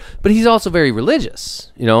talking about. But he's also very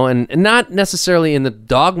religious, and not necessarily in the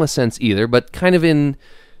dogma sense either, but kind of in.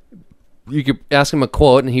 You could ask him a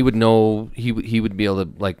quote, and he would know. He would be able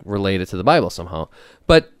to relate it to the Bible somehow.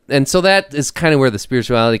 And so that is kind of where the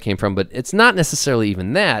spirituality came from. But it's not necessarily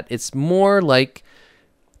even that. It's more like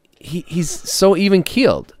he's so even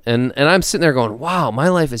keeled, and I'm sitting there going, "Wow, my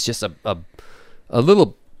life is just a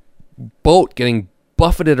little boat getting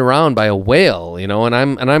buffeted around by a whale," And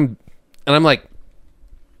I'm like,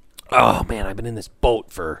 "Oh man, I've been in this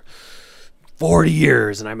boat for 40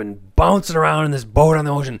 years, and I've been bouncing around in this boat on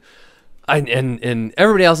the ocean." And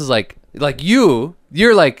everybody else is like you're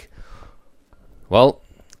like, well,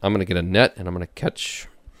 I'm going to get a net, and I'm going to catch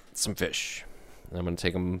some fish, and I'm going to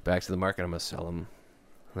take them back to the market. I'm going to sell them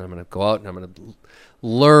And I'm going to go out and I'm going to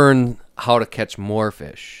learn how to catch more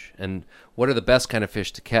fish and what are the best kind of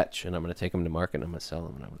fish to catch. And I'm going to take them to market and I'm going to sell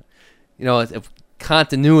them. And I'm going to, you know, a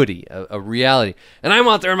continuity, a reality. And I'm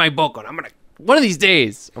out there in my boat going, one of these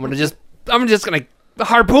days, I'm just going to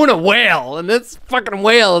harpoon a whale. And this fucking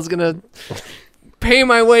whale is going to pay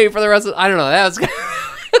my way for the rest of, I don't know. That was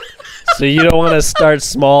So you don't want to start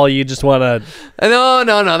small. You just want to.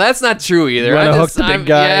 No, that's not true either. You want to hook the big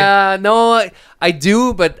guy. Yeah, no, I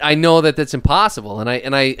do, but I know that that's impossible, and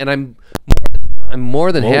I'm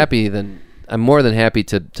more than happy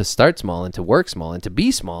to start small and to work small and to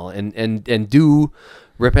be small and do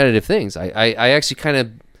repetitive things. I actually kind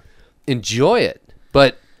of enjoy it,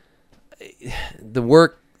 but the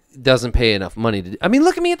work doesn't pay enough money to. I mean,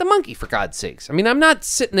 look at me at the Monkey, for God's sakes. I mean, I'm not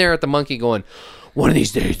sitting there at the Monkey going, one of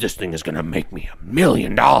these days, this thing is going to make me $1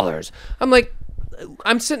 million.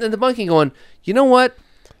 I'm sitting at the Monkey going, you know what?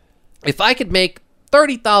 If I could make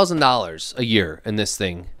 $30,000 a year in this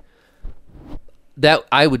thing, that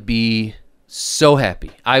I would be so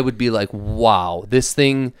happy. I would be like, wow, this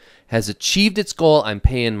thing has achieved its goal. I'm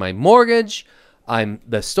paying my mortgage.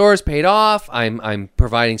 The store's paid off. I'm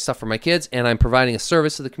providing stuff for my kids, and I'm providing a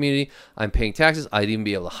service to the community. I'm paying taxes. I'd even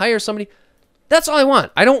be able to hire somebody. That's all I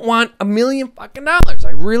want. I don't want $1 million fucking dollars.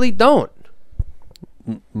 I really don't.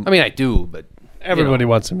 I mean, I do, but everybody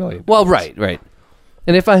wants $1 million. Well, right.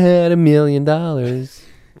 And if I had $1 million,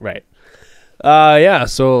 right? Yeah.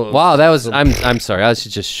 So wow, that was. I'm sorry. I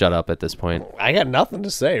should just shut up at this point. I got nothing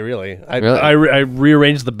to say really. I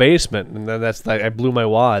rearranged the basement, and then I blew my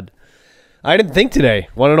wad. I didn't think today.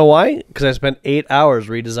 Want to know why? Because I spent 8 hours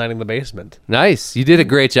redesigning the basement. Nice. You did a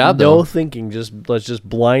great job, though. No thinking, just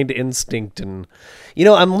blind instinct. And,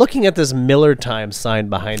 I'm looking at this Miller Time sign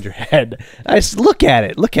behind your head. I just look at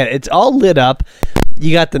it. It's all lit up.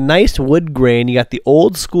 You got the nice wood grain. You got the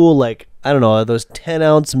old school, those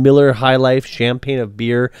 10-ounce Miller High Life champagne of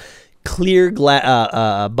beer, clear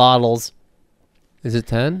bottles. Is it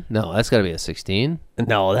 10? No, that's got to be a 16.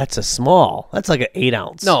 No, that's a small. That's like an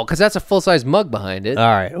 8-ounce. No, because that's a full-size mug behind it. All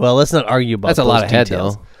right. Well, let's not argue about that's a lot of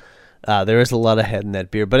details. Head, though. There is a lot of head in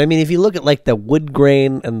that beer. But, I mean, if you look at, the wood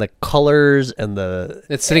grain and the colors and the...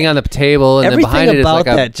 It's sitting on the table, and then behind it is everything about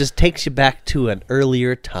that just takes you back to an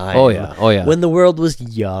earlier time. Oh, yeah. When the world was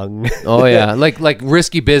young. Oh, yeah. Like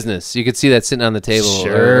Risky Business. You could see that sitting on the table.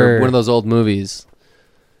 Sure. Or one of those old movies.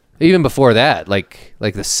 Even before that, like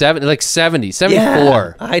the 70, 74.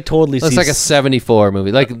 Yeah, I totally see. It's like a 74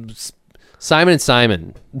 movie, like Simon and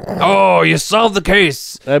Simon. Oh, you solved the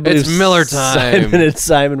case. It's Miller Time. Simon and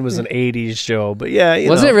Simon was an 80s show, but yeah.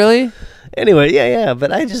 Was it really? Anyway, yeah.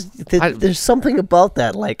 But there's something about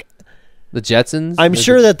that, the Jetsons. I'm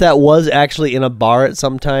sure that was actually in a bar at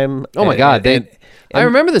some time. Oh my God, I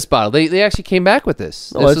remember this bottle. They actually came back with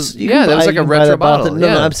this. That was like a retro bottle.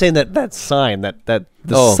 No, I'm saying that sign,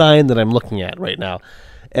 the sign that I'm looking at right now,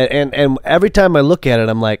 and every time I look at it,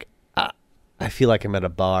 I'm like, I feel like I'm at a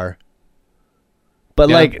bar, but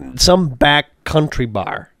like some back country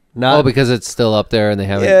bar. Not, because it's still up there and they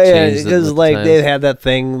haven't changed it. Because they had that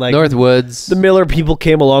thing like Northwoods. The Miller people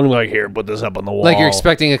came along like, here, put this up on the wall. Like you're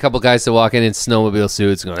expecting a couple guys to walk in snowmobile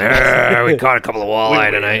suits going, we caught a couple of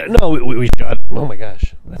walleye tonight. No, we shot, oh my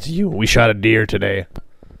gosh, that's you. We shot a deer today.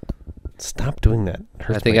 Stop doing that.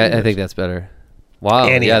 I think that's better. Wow.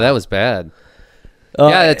 Anyhow. Yeah, that was bad.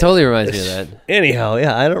 Yeah, that totally reminds me of that. Anyhow,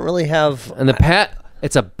 yeah, I don't really have... And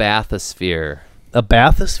it's a bathysphere. A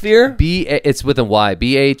bathysphere? It's with a Y.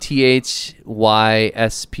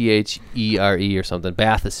 BATHYSPHERE or something.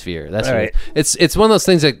 Bathysphere. That's right. It's one of those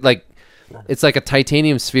things that it's like a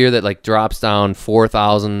titanium sphere that drops down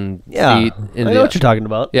 4,000 feet. I know what you're talking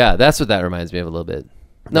about. Yeah, that's what that reminds me of a little bit.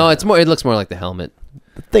 No, it looks more like the helmet.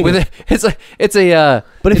 It's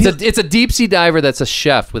a deep sea diver that's a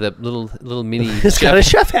chef with a little mini. It's got a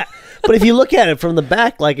chef hat. But if you look at it from the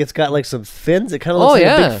back, it's got some fins. It kind of looks like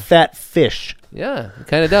a big fat fish. Yeah, it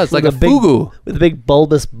kind of does, like a fugu with a big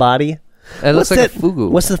bulbous body. It looks like a fugu.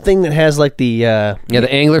 What's the thing that has the the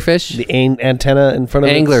anglerfish, the antenna in front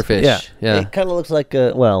of it? Anglerfish. Yeah. It kind of looks like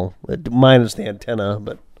minus the antenna,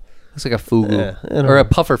 but looks like a fugu or a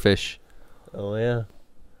pufferfish. Oh yeah.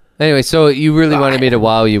 Anyway, so you really wanted me to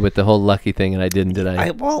wow you with the whole lucky thing, and I didn't, did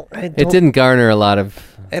I? It didn't garner a lot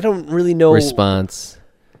of. I don't really know response.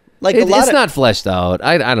 It's not fleshed out.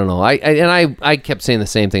 I don't know. I kept saying the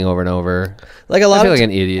same thing over and over. I feel like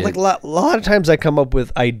an idiot. Like a lot of times I come up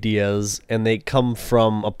with ideas and they come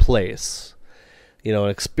from a place, an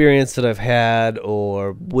experience that I've had,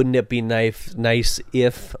 or wouldn't it be nice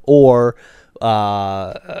if, or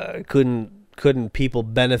couldn't people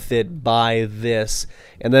benefit by this?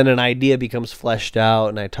 And then an idea becomes fleshed out,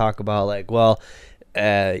 and I talk about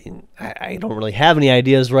I don't really have any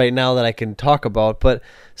ideas right now that I can talk about, but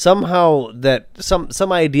somehow that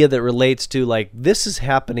some idea that relates to like this is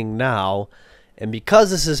happening now, and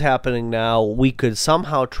because this is happening now, we could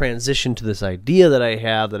somehow transition to this idea that I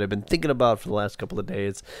have that I've been thinking about for the last couple of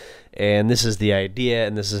days, and this is the idea,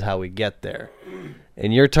 and this is how we get there.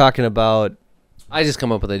 And you're talking about. I just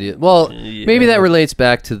come up with ideas. Well, maybe that relates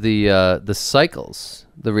back to the cycles,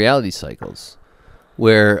 the reality cycles,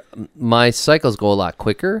 where my cycles go a lot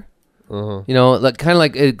quicker. You know, like kind of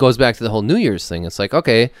like it goes back to the whole New Year's thing. It's like,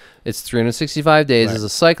 okay, it's 365 days as a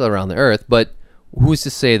cycle around the Earth, but who's to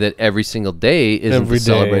say that every single day isn't a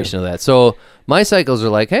celebration of that? So my cycles are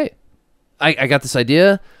like, hey, I got this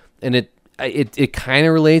idea, and it kind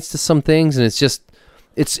of relates to some things, and it's just.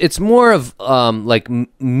 It's more of like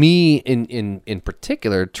me in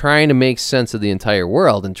particular trying to make sense of the entire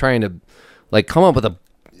world and trying to like come up with a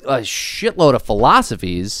shitload of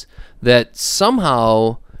philosophies that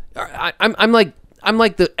somehow I'm like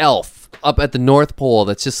the elf up at the North Pole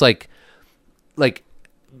that's just like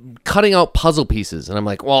cutting out puzzle pieces, and I'm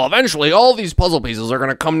like, well, eventually all these puzzle pieces are going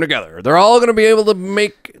to come together. They're all going to be able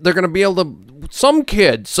to some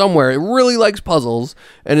kid somewhere really likes puzzles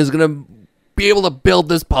and is going to be able to build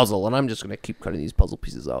this puzzle, and I'm just gonna keep cutting these puzzle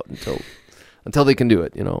pieces out until they can do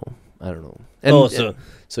it. You know, I don't know. And,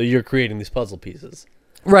 so you're creating these puzzle pieces,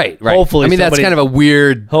 right? Hopefully, I mean that's kind of a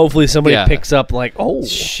weird. Hopefully, somebody picks up like, oh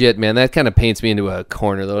shit, man, that kind of paints me into a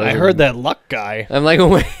corner though. I heard that luck guy. I'm like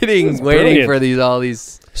waiting for all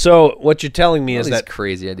these. So what you're telling me is that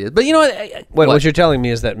crazy ideas, but you know what you're telling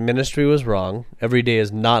me is that ministry was wrong. Every day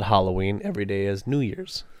is not Halloween. Every day is New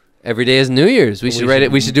Year's. Every day is New Year's. We should write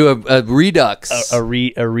it. We should do a redux. A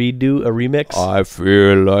redo, a remix. I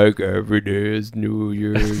feel like every day is New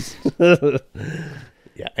Year's.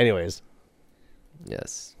 Yeah. Anyways.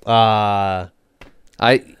 Yes. You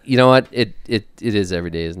know what? It is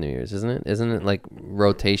every day is New Year's, isn't it? Isn't it like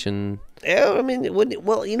rotation? Yeah. I mean,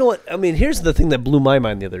 well, you know what? I mean, here's the thing that blew my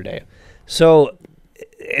mind the other day. So,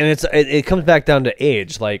 and it comes back down to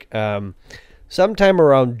age. Like, sometime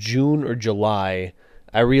around June or July.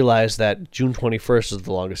 I realized that June 21st is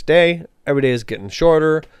the longest day. Every day is getting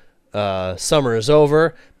shorter. Summer is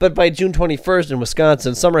over. But by June 21st in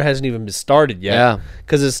Wisconsin, summer hasn't even been started yet. Yeah.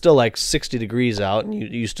 Because it's still like 60 degrees out, and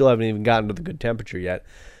you still haven't even gotten to the good temperature yet.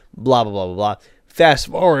 Blah, blah, blah, blah, blah. Fast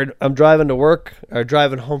forward, I'm driving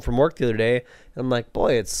home from work the other day, and I'm like,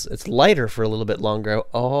 boy, it's lighter for a little bit longer.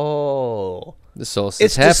 Oh. The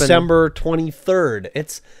solstice It's December 23rd.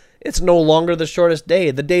 It's no longer the shortest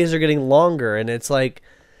day. The days are getting longer, and it's like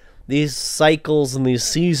these cycles and these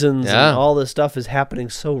seasons and all this stuff is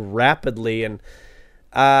happening so rapidly. And,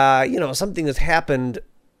 something that's happened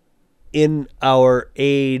in our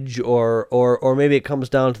age or maybe it comes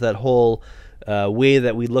down to that whole way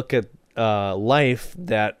that we look at life,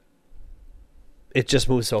 that it just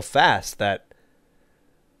moves so fast that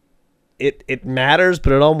it matters,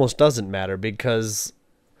 but it almost doesn't matter because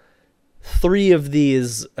 3 of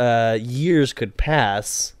these years could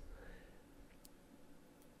pass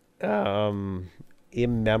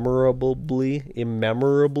immemorably.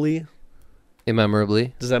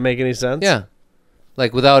 Does that make any sense? Yeah.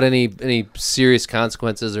 Like without any serious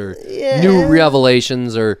consequences or new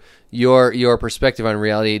revelations, or your perspective on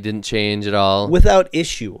reality didn't change at all. Without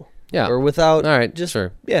issue. Yeah. Or without all right, just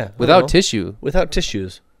sure. Yeah. Without tissue. Without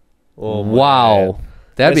tissues. Oh, wow. Man.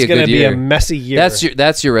 That'd be a good year. It's going to be a messy year.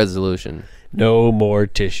 That's your resolution. No more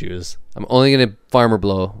tissues. I'm only going to farmer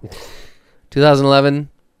blow. 2011,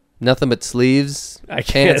 nothing but sleeves,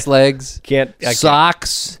 pants, legs,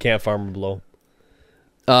 socks. Can't farmer blow.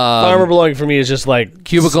 Farmer blowing for me is just like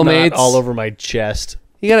cubicle mates all over my chest.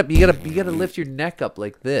 You gotta lift your neck up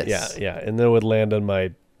like this. Yeah, and then it would land on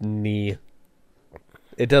my knee.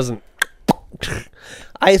 It doesn't.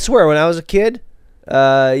 I swear, when I was a kid,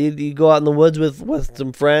 you go out in the woods with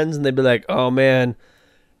some friends, and they'd be like, "Oh man,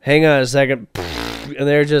 hang on a second," and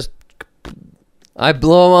they're just. I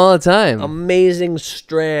blow them all the time. Amazing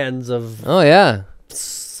strands of. Oh yeah.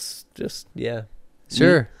 Just yeah.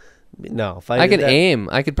 Sure. No, if I could aim.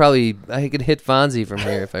 I could hit Fonzie from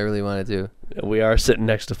here if I really wanted to. We are sitting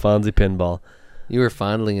next to Fonzie Pinball. You were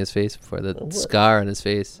fondling his face before, the scar on his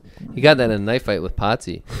face. He got that in a knife fight with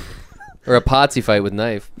Potsy. Or a Potsy fight with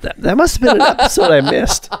knife. That must have been an episode I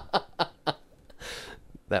missed.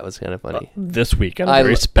 That was kind of funny. This week on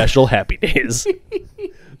very special Happy Days.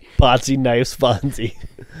 Potsy knives Fonzie.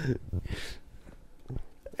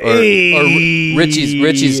 Or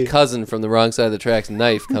Richie's cousin from the wrong side of the tracks,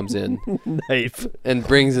 Knife, comes in. Knife. And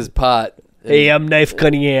brings his pot. Hey, I'm Knife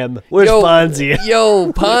Cunningham. Where's Fonzie?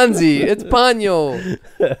 Yo, Ponzi. It's Ponyo.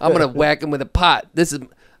 I'm going to whack him with a pot.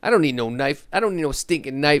 I don't need no knife. I don't need no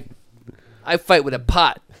stinking knife. I fight with a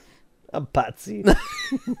pot. I'm Patsy. All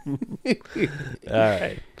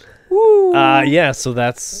right. Woo. Yeah, so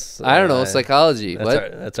that's... I don't know, psychology.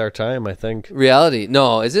 That's our time, I think. Reality.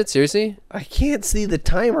 No, is it? Seriously? I can't see the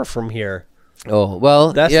timer from here. Oh,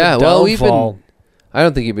 well, that's yeah, the well, downfall. I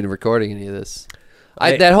don't think you've been recording any of this.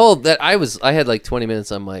 I had like 20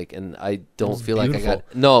 minutes on mic, and I don't feel like I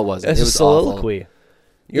got... No, it wasn't. It's it was a soliloquy. Awful.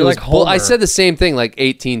 You're like Homer. I said the same thing like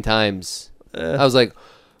 18 times. I was like,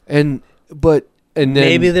 and then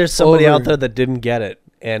maybe there's somebody out there that didn't get it,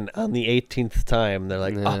 and on the 18th time they're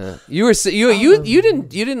like, you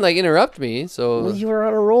didn't like interrupt me, so well, you were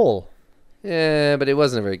on a roll. Yeah, but it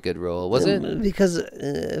wasn't a very good roll, was it? Because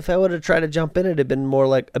if I would have tried to jump in, it'd have been more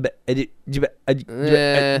like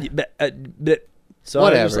so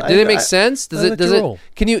whatever. Did it make sense? Does it?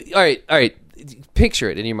 Can you? All right. Picture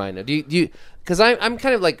it in your mind now. Do you? Because I'm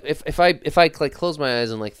kind of like if I like close my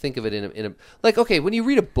eyes and like think of it in a like, okay, when you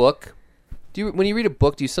read a book, do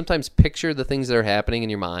you sometimes picture the things that are happening in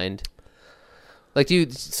your mind? Like, do you,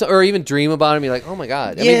 or even dream about them? You're like, oh my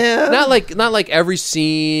god, I mean, not like every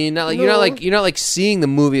scene, not like you're not like seeing the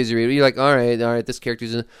movie as you read it. You're like, all right, this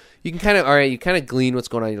character's in. You can kind of glean what's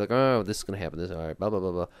going on. You're like, oh, this is gonna happen. This, all right, blah blah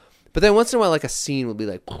blah blah. But then once in a while, like a scene will be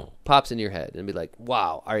like pops into your head and be like,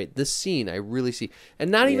 wow, all right, this scene I really see, and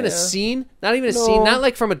not even a scene, not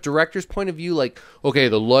like from a director's point of view, like, okay,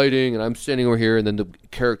 the lighting and I'm standing over here and then the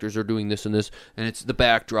characters are doing this and this and it's the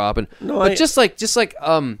backdrop and just like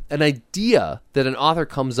an idea that an author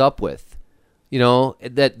comes up with, you know,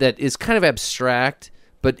 that is kind of abstract,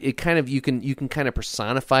 but it kind of you can kind of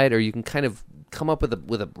personify it, or you can kind of come up with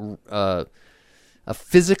a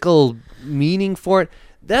physical meaning for it.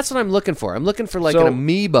 That's what I'm looking for. I'm looking for like an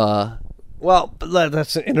amoeba. Well,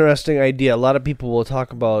 that's an interesting idea. A lot of people will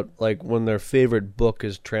talk about like when their favorite book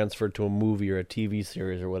is transferred to a movie or a TV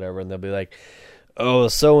series or whatever, and they'll be like, oh,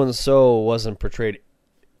 so-and-so wasn't portrayed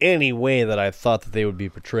any way that I thought that they would be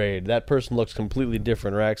portrayed. That person looks completely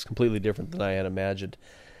different or acts completely different than I had imagined.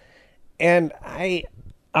 And I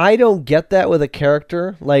don't get that with a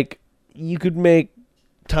character. Like, you could make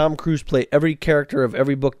Tom Cruise play every character of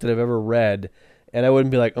every book that I've ever read, and I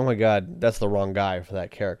wouldn't be like, oh my god, that's the wrong guy for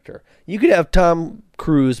that character. You could have Tom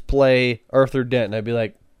Cruise play Arthur Dent, and I'd be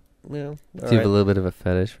like, well, do you have a little bit of a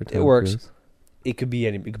fetish for Tom Cruise? It works. It could be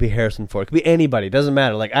it could be Harrison Ford. It could be anybody. It doesn't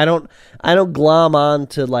matter. Like, I don't glom on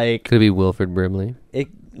to like. Could it be Wilford Brimley?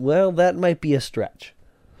 Well, that might be a stretch.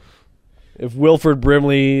 If Wilford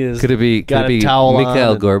Brimley is, could it be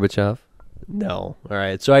Mikhail Gorbachev? No. All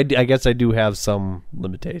right. So I guess I do have some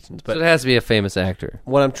limitations. But so it has to be a famous actor.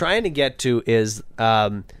 What I'm trying to get to is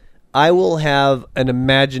I will have an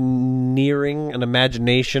imagination,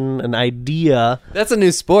 an idea. That's a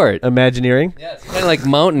new sport. Imagineering? Yeah, it's kind of like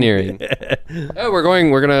mountaineering. We're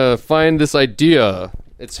going to find this idea.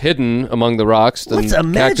 It's hidden among the rocks and Let's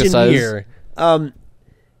imagine here. For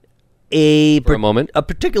a moment. A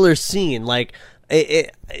particular scene, like... I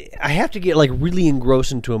have to get like really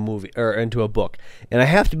engrossed into a movie or into a book, and I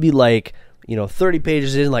have to be like 30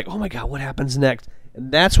 pages in, like, oh my god, what happens next?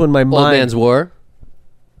 And that's when my mind. Old Man's War.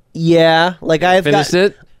 Yeah, like I've finished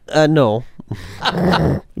it. No,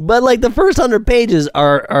 but like the first 100 pages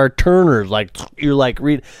are turners. Like you're like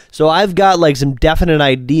read. So I've got like some definite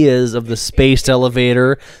ideas of the space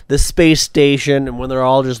elevator, the space station, and when they're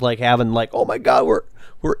all just like having like, oh my god, we're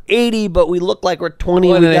 80, but we look like we're 20.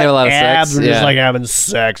 Well, we got have a lot of abs. sex. We're just like having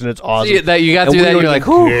sex, and it's awesome. So you got through that, and you're like,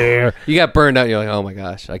 whoo. You got burned out, and you're like, oh my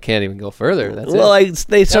gosh, I can't even go further. That's it.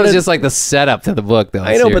 That was just like the setup to the book, though.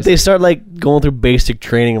 I know, but they start like going through basic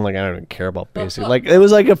training. I'm like, I don't even care about basic. Like, it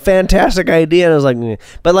was like a fantastic idea, and I was like,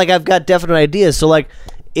 but like I've got definite ideas. So like,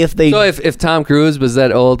 if Tom Cruise was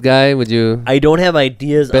that old guy, would you? I don't have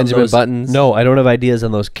ideas. Benjamin Buttons. No, I don't have ideas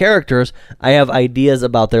on those characters. I have ideas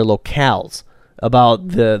about their locales. About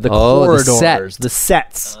the corridors, the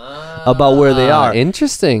sets, about where they are.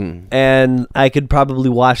 Interesting. And I could probably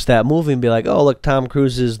watch that movie and be like, oh, look, Tom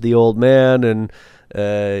Cruise is the old man, and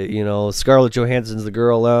Scarlett Johansson's the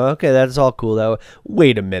girl. Okay, that's all cool.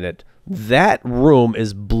 Wait a minute. That room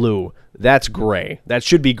is blue. That's gray. That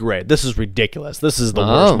should be gray. This is ridiculous. This is the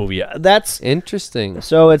worst movie. That's interesting.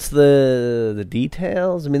 So it's the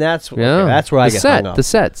details. I mean, that's where I get hung up. The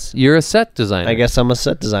sets. You're a set designer. I guess I'm a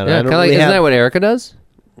set designer. Yeah, isn't that what Erica does?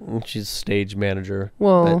 She's stage manager.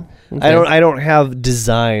 Well, okay. I don't have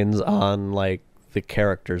designs on like the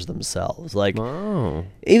characters themselves. Like,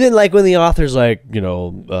 even like when the author's like,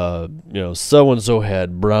 so and so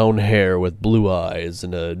had brown hair with blue eyes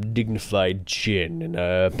and a dignified chin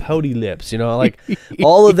and pouty lips. Like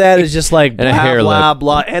all of that is just like and blah, blah blah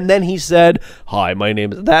blah. And then he said, "Hi, my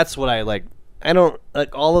name is." That's what I like. I don't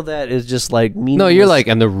like all of that is just like meaningless. No, you're like,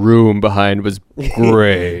 and the room behind was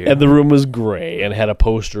gray. And the room was gray and had a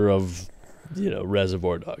poster of,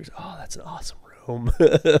 Reservoir Dogs. Oh, that's an awesome room.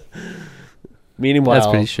 Meanwhile, That's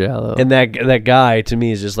pretty shallow. And that guy to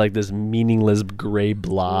me is just like this meaningless gray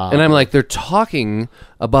blob. And I'm like, they're talking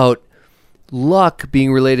about luck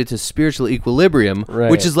being related to spiritual equilibrium,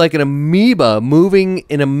 which is like an amoeba moving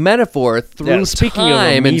in a metaphor through speaking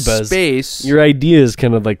time of and amoebas, space. your idea is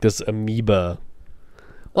kind of like this amoeba.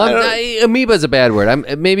 Well, amoeba is a bad word.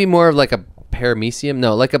 I'm maybe more of like a paramecium.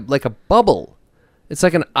 No, like a bubble. It's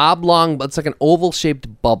like an oblong, but it's like an oval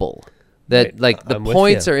shaped bubble that like the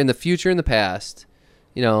points are in the future and the past,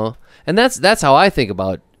 and that's how I think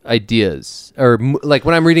about ideas. Or like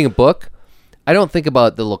when I'm reading a book, I don't think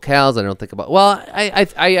about the locales. I don't think about. Well, I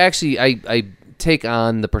actually take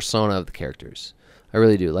on the persona of the characters. I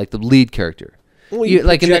really do, like the lead character. Well, I'm in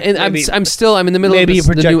the middle maybe of you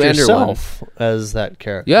project the new Ender one. yourself as that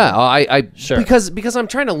character. Yeah, Sure. because I'm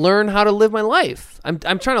trying to learn how to live my life. I'm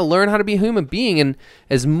trying to learn how to be a human being, and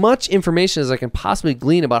as much information as I can possibly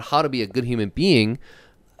glean about how to be a good human being.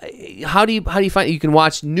 How do you find you can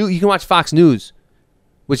watch Fox News,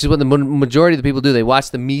 which is what the majority of the people do. They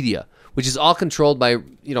watch the media, which is all controlled by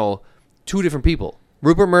two different people.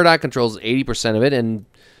 Rupert Murdoch controls 80% of it, and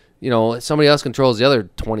somebody else controls the other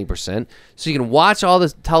 20%. So you can watch all the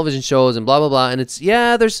television shows and blah blah blah, and it's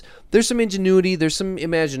there's some ingenuity, there's some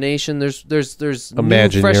imagination, there's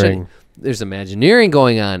Imagineering. There's Imagineering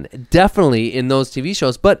going on, definitely in those TV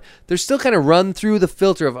shows, but they're still kind of run through the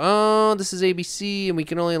filter of this is ABC and we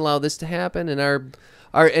can only allow this to happen, and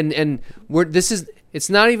it's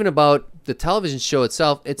not even about the television show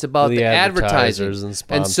itself, it's about the advertisers and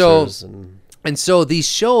sponsors and so these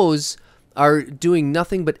shows are doing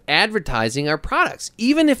nothing but advertising our products,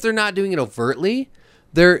 even if they're not doing it overtly.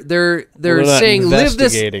 They're saying live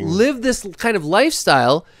this kind of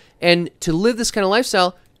lifestyle, and to live this kind of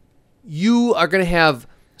lifestyle, you are going to have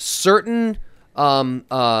certain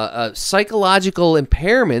psychological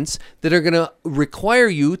impairments that are going to require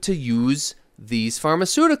you to use these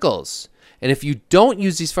pharmaceuticals. And if you don't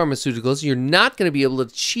use these pharmaceuticals, you're not going to be able to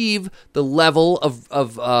achieve the level of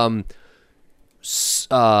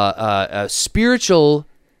spiritual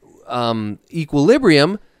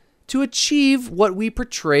equilibrium to achieve what we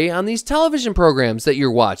portray on these television programs that you're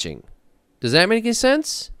watching. Does that make any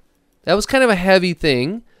sense? That was kind of a heavy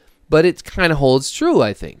thing, but it kind of holds true,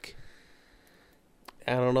 I think.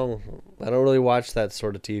 I don't know. I don't really watch that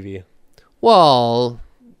sort of TV. Well,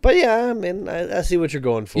 but yeah, I mean, I see what you're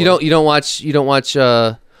going for. You don't watch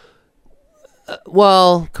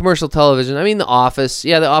commercial television. I mean, The Office.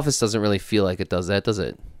 Yeah, The Office doesn't really feel like it does that, does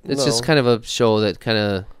it? It's just kind of a show that kind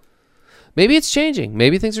of... Maybe it's changing.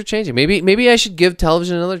 Maybe things are changing. Maybe I should give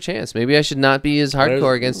television another chance. Maybe I should not be as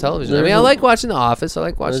hardcore against television. I mean, I like watching The Office. I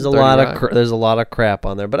like watching 30 Rock. There's a lot of crap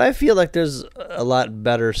on there, but I feel like there's a lot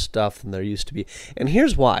better stuff than there used to be. And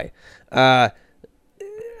here's why. I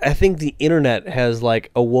think the internet has like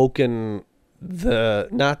awoken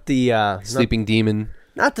not the sleeping demon.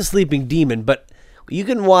 Not the sleeping demon, but you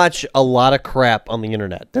can watch a lot of crap on the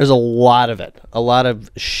internet. There's a lot of it. A lot of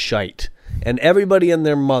shite. And everybody and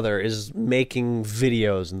their mother is making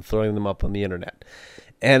videos and throwing them up on the internet.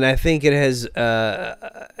 And I think it has...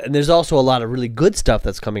 and there's also a lot of really good stuff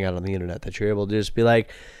that's coming out on the internet that you're able to just be like,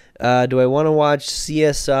 do I want to watch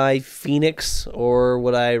CSI Phoenix, or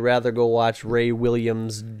would I rather go watch Ray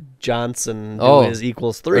Williams Johnson do his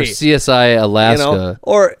equals 3? Or CSI Alaska.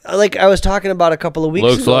 Or like I was talking about a couple of weeks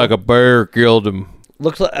ago. Looks like a bear killed him.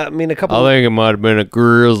 Looks like, I mean, I think it might have been a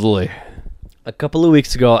grizzly. A couple of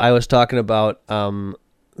weeks ago, I was talking about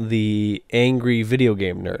the Angry Video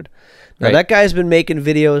Game Nerd. Now, that guy's been making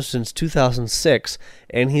videos since 2006,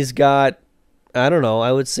 and he's got, I don't know,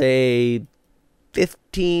 I would say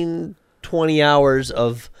 15, 20 hours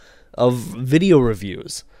of video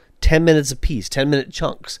reviews, 10 minutes apiece, 10-minute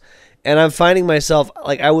chunks. And I'm finding myself,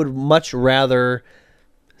 like, I would much rather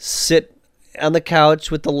sit on the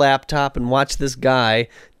couch with the laptop and watch this guy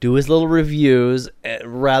do his little reviews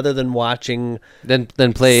rather than watching then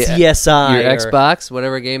play CSI your Xbox,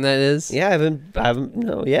 whatever game that is. Yeah, I haven't.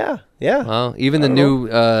 No, yeah. Well, even the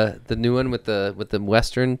new one with the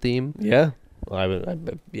Western theme. Yeah, well,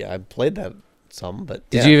 I played that some, but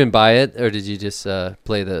did you even buy it, or did you just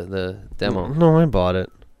play the demo? No, I bought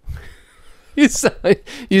it. You sound like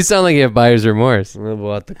you have buyer's remorse. I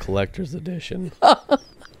bought the collector's edition.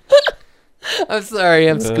 I'm sorry,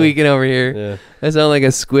 I'm squeaking over here. Yeah. I sound like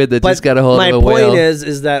a squid that just got a hold of a whale. My point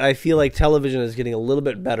is that I feel like television is getting a little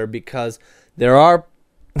bit better because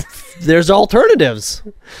there's alternatives.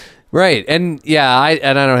 Right, and I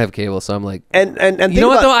don't have cable, so I'm like, And you know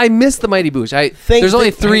what though? I miss the Mighty Boosh. There's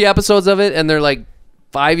only 3 episodes of it, and they're like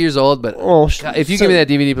 5 years old. But God, if you give me that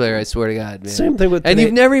DVD player, I swear to God, man. Same thing with and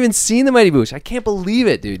you've never even seen the Mighty Boosh. I can't believe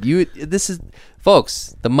it, dude. This is,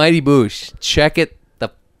 folks, the Mighty Boosh. Check it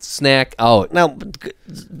the snack out. Now,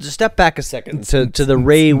 just step back a second to the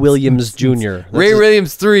Ray Williams Jr. Ray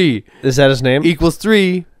Williams 3 is that his name? equals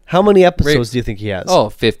 3. How many episodes do you think he has? Oh,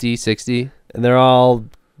 50, 60. And they're all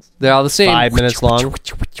the same. 5 minutes long.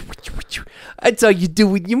 That's all you do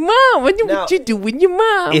with your mom. What you do with your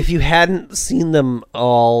mom? If you hadn't seen them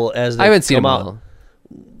all as they I haven't seen them out, all.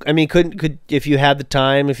 I mean, could if you had the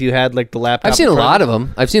time, if you had like the laptop, I've seen a lot of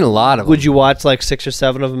them. Would you watch like 6 or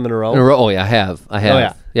 7 of them in a row? Oh yeah, I have. Oh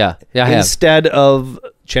yeah. Yeah, I have. Instead of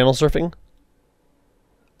channel surfing?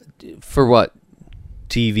 For what?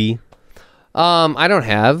 TV. I don't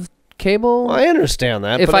have cable. Well, I understand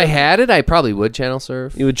that. If I had it, I probably would channel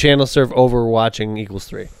surf. You would channel surf over watching equals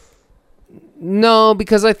 3. No,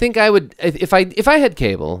 because I think I would if I had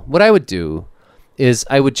cable, what I would do is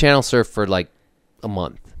I would channel surf for like a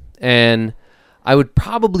month, and I would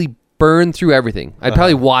probably burn through everything. I'd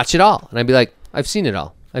probably watch it all, and I'd be like, I've seen it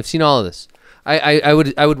all. I've seen all of this. I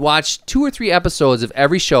would watch 2 or 3 episodes of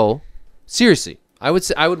every show. Seriously, I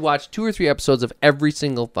would watch 2 or 3 episodes of every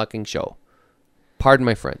single fucking show. Pardon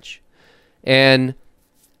my French. And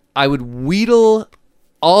I would wheedle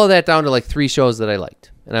all of that down to like 3 shows that I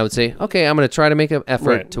liked. And I would say, okay, I'm going to try to make an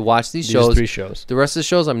effort to watch these shows. 3 shows. The rest of the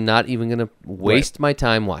shows, I'm not even going to waste my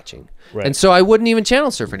time watching. Right. And so I wouldn't even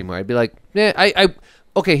channel surf anymore. I'd be like,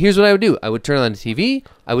 okay, here's what I would do. I would turn on the TV.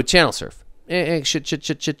 I would channel surf. Shit.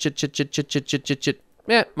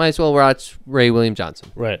 Yeah, might as well watch Ray William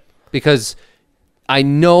Johnson. Right. Because I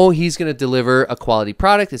know he's going to deliver a quality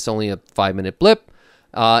product. It's only a 5-minute blip.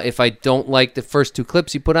 If I don't like the first 2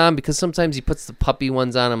 clips he put on, because sometimes he puts the puppy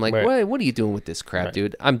ones on, I'm like, what are you doing with this crap,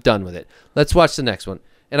 dude? I'm done with it. Let's watch the next one.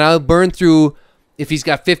 And I'll burn through, if he's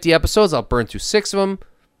got 50 episodes, I'll burn through 6 of them.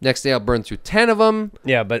 Next day, I'll burn through 10 of them.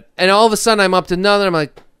 Yeah, but... And all of a sudden, I'm up to another. I'm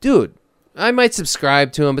like, dude, I might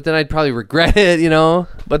subscribe to him, but then I'd probably regret it, you know?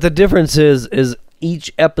 But the difference is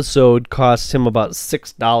each episode costs him about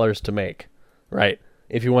 $6 to make, right?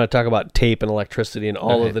 If you want to talk about tape and electricity and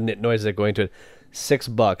all of the noise that go into it.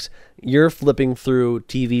 $6. You're flipping through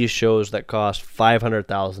TV shows that cost $500,000,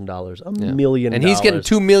 $1 million, and he's getting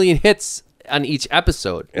 2 million hits on each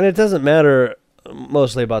episode. And it doesn't matter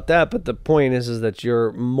mostly about that, but the point is that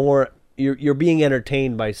you're being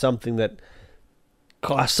entertained by something that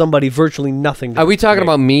costs somebody virtually nothing. Are we talking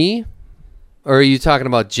about me, or are you talking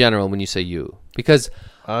about general when you say you? Because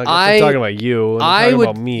I'm talking about you. I'm talking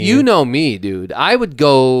about me. You know me, dude. I would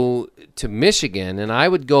go to Michigan, and I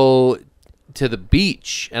would go to the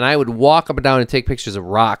beach, and I would walk up and down and take pictures of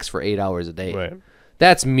rocks for 8 hours a day. Right.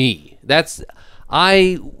 That's me. That's just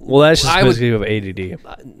because you have ADD.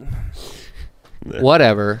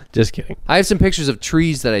 Whatever. Just kidding. I have some pictures of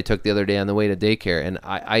trees that I took the other day on the way to daycare, and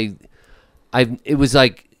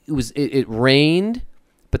it rained,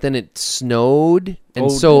 but then it snowed,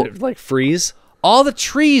 and so did it, like, freeze. All the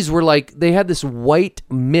trees were like, they had this white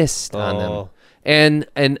mist on them. And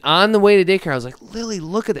on the way to daycare, I was like, Lily,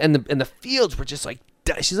 look at and the fields were just like,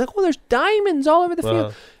 she's like, oh, there's diamonds all over the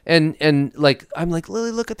field. And like, I'm like, Lily,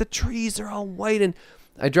 look at the trees, they're all white. And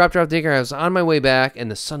I dropped her off daycare. I was on my way back, and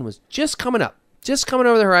the sun was just coming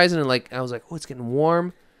over the horizon. And like, I was like, oh, it's getting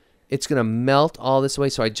warm. It's gonna melt all this way.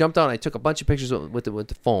 So I jumped out and I took a bunch of pictures with the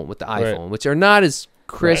iPhone, which are not as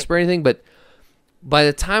crisp or anything, but. By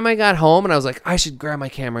the time I got home and I was like, I should grab my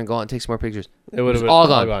camera and go out and take some more pictures. It was all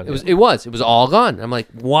gone. It was all gone. I'm like,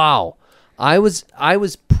 wow. I was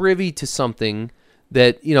privy to something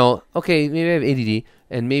that, you know, okay, maybe I have ADD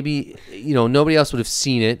and maybe, you know, nobody else would have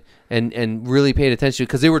seen it and really paid attention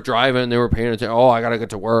because they were driving and they were paying attention. Oh, I got to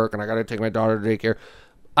get to work and I got to take my daughter to daycare.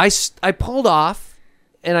 I pulled off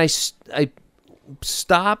and I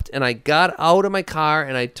stopped and I got out of my car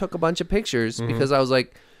and I took a bunch of pictures because I was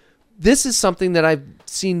like, this is something that I've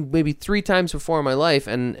seen maybe 3 times before in my life,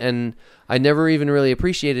 and I never even really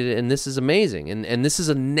appreciated it, and this is amazing. And this is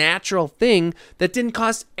a natural thing that didn't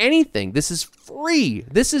cost anything. This is free.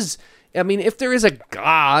 This is, I mean, if there is a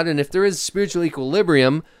God and if there is spiritual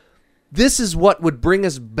equilibrium, this is what would bring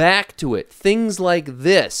us back to it. Things like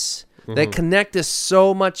this that connect us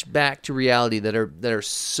so much back to reality, that are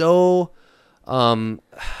so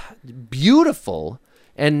beautiful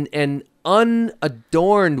and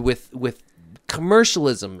unadorned with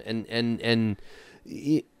commercialism and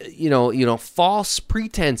you know false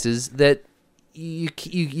pretenses that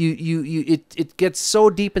it gets so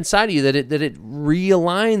deep inside of you that it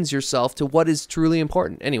realigns yourself to what is truly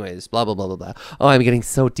important. Anyways, blah blah blah blah blah. Oh, I'm getting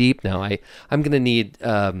so deep now. I'm gonna need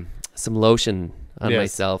some lotion on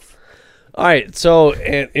myself. All right. So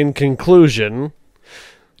in conclusion,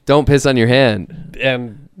 don't piss on your hand.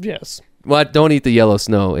 And yes, what? Don't eat the yellow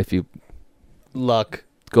snow if you luck.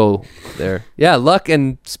 Go there. Yeah, luck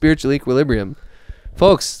and spiritual equilibrium.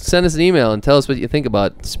 Folks, send us an email and tell us what you think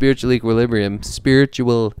about spiritual equilibrium.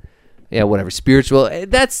 Spiritual.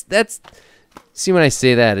 That's. See, when I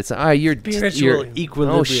say that, it's you're spiritual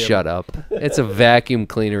equilibrium. Oh, shut up! It's a vacuum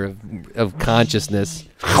cleaner of consciousness.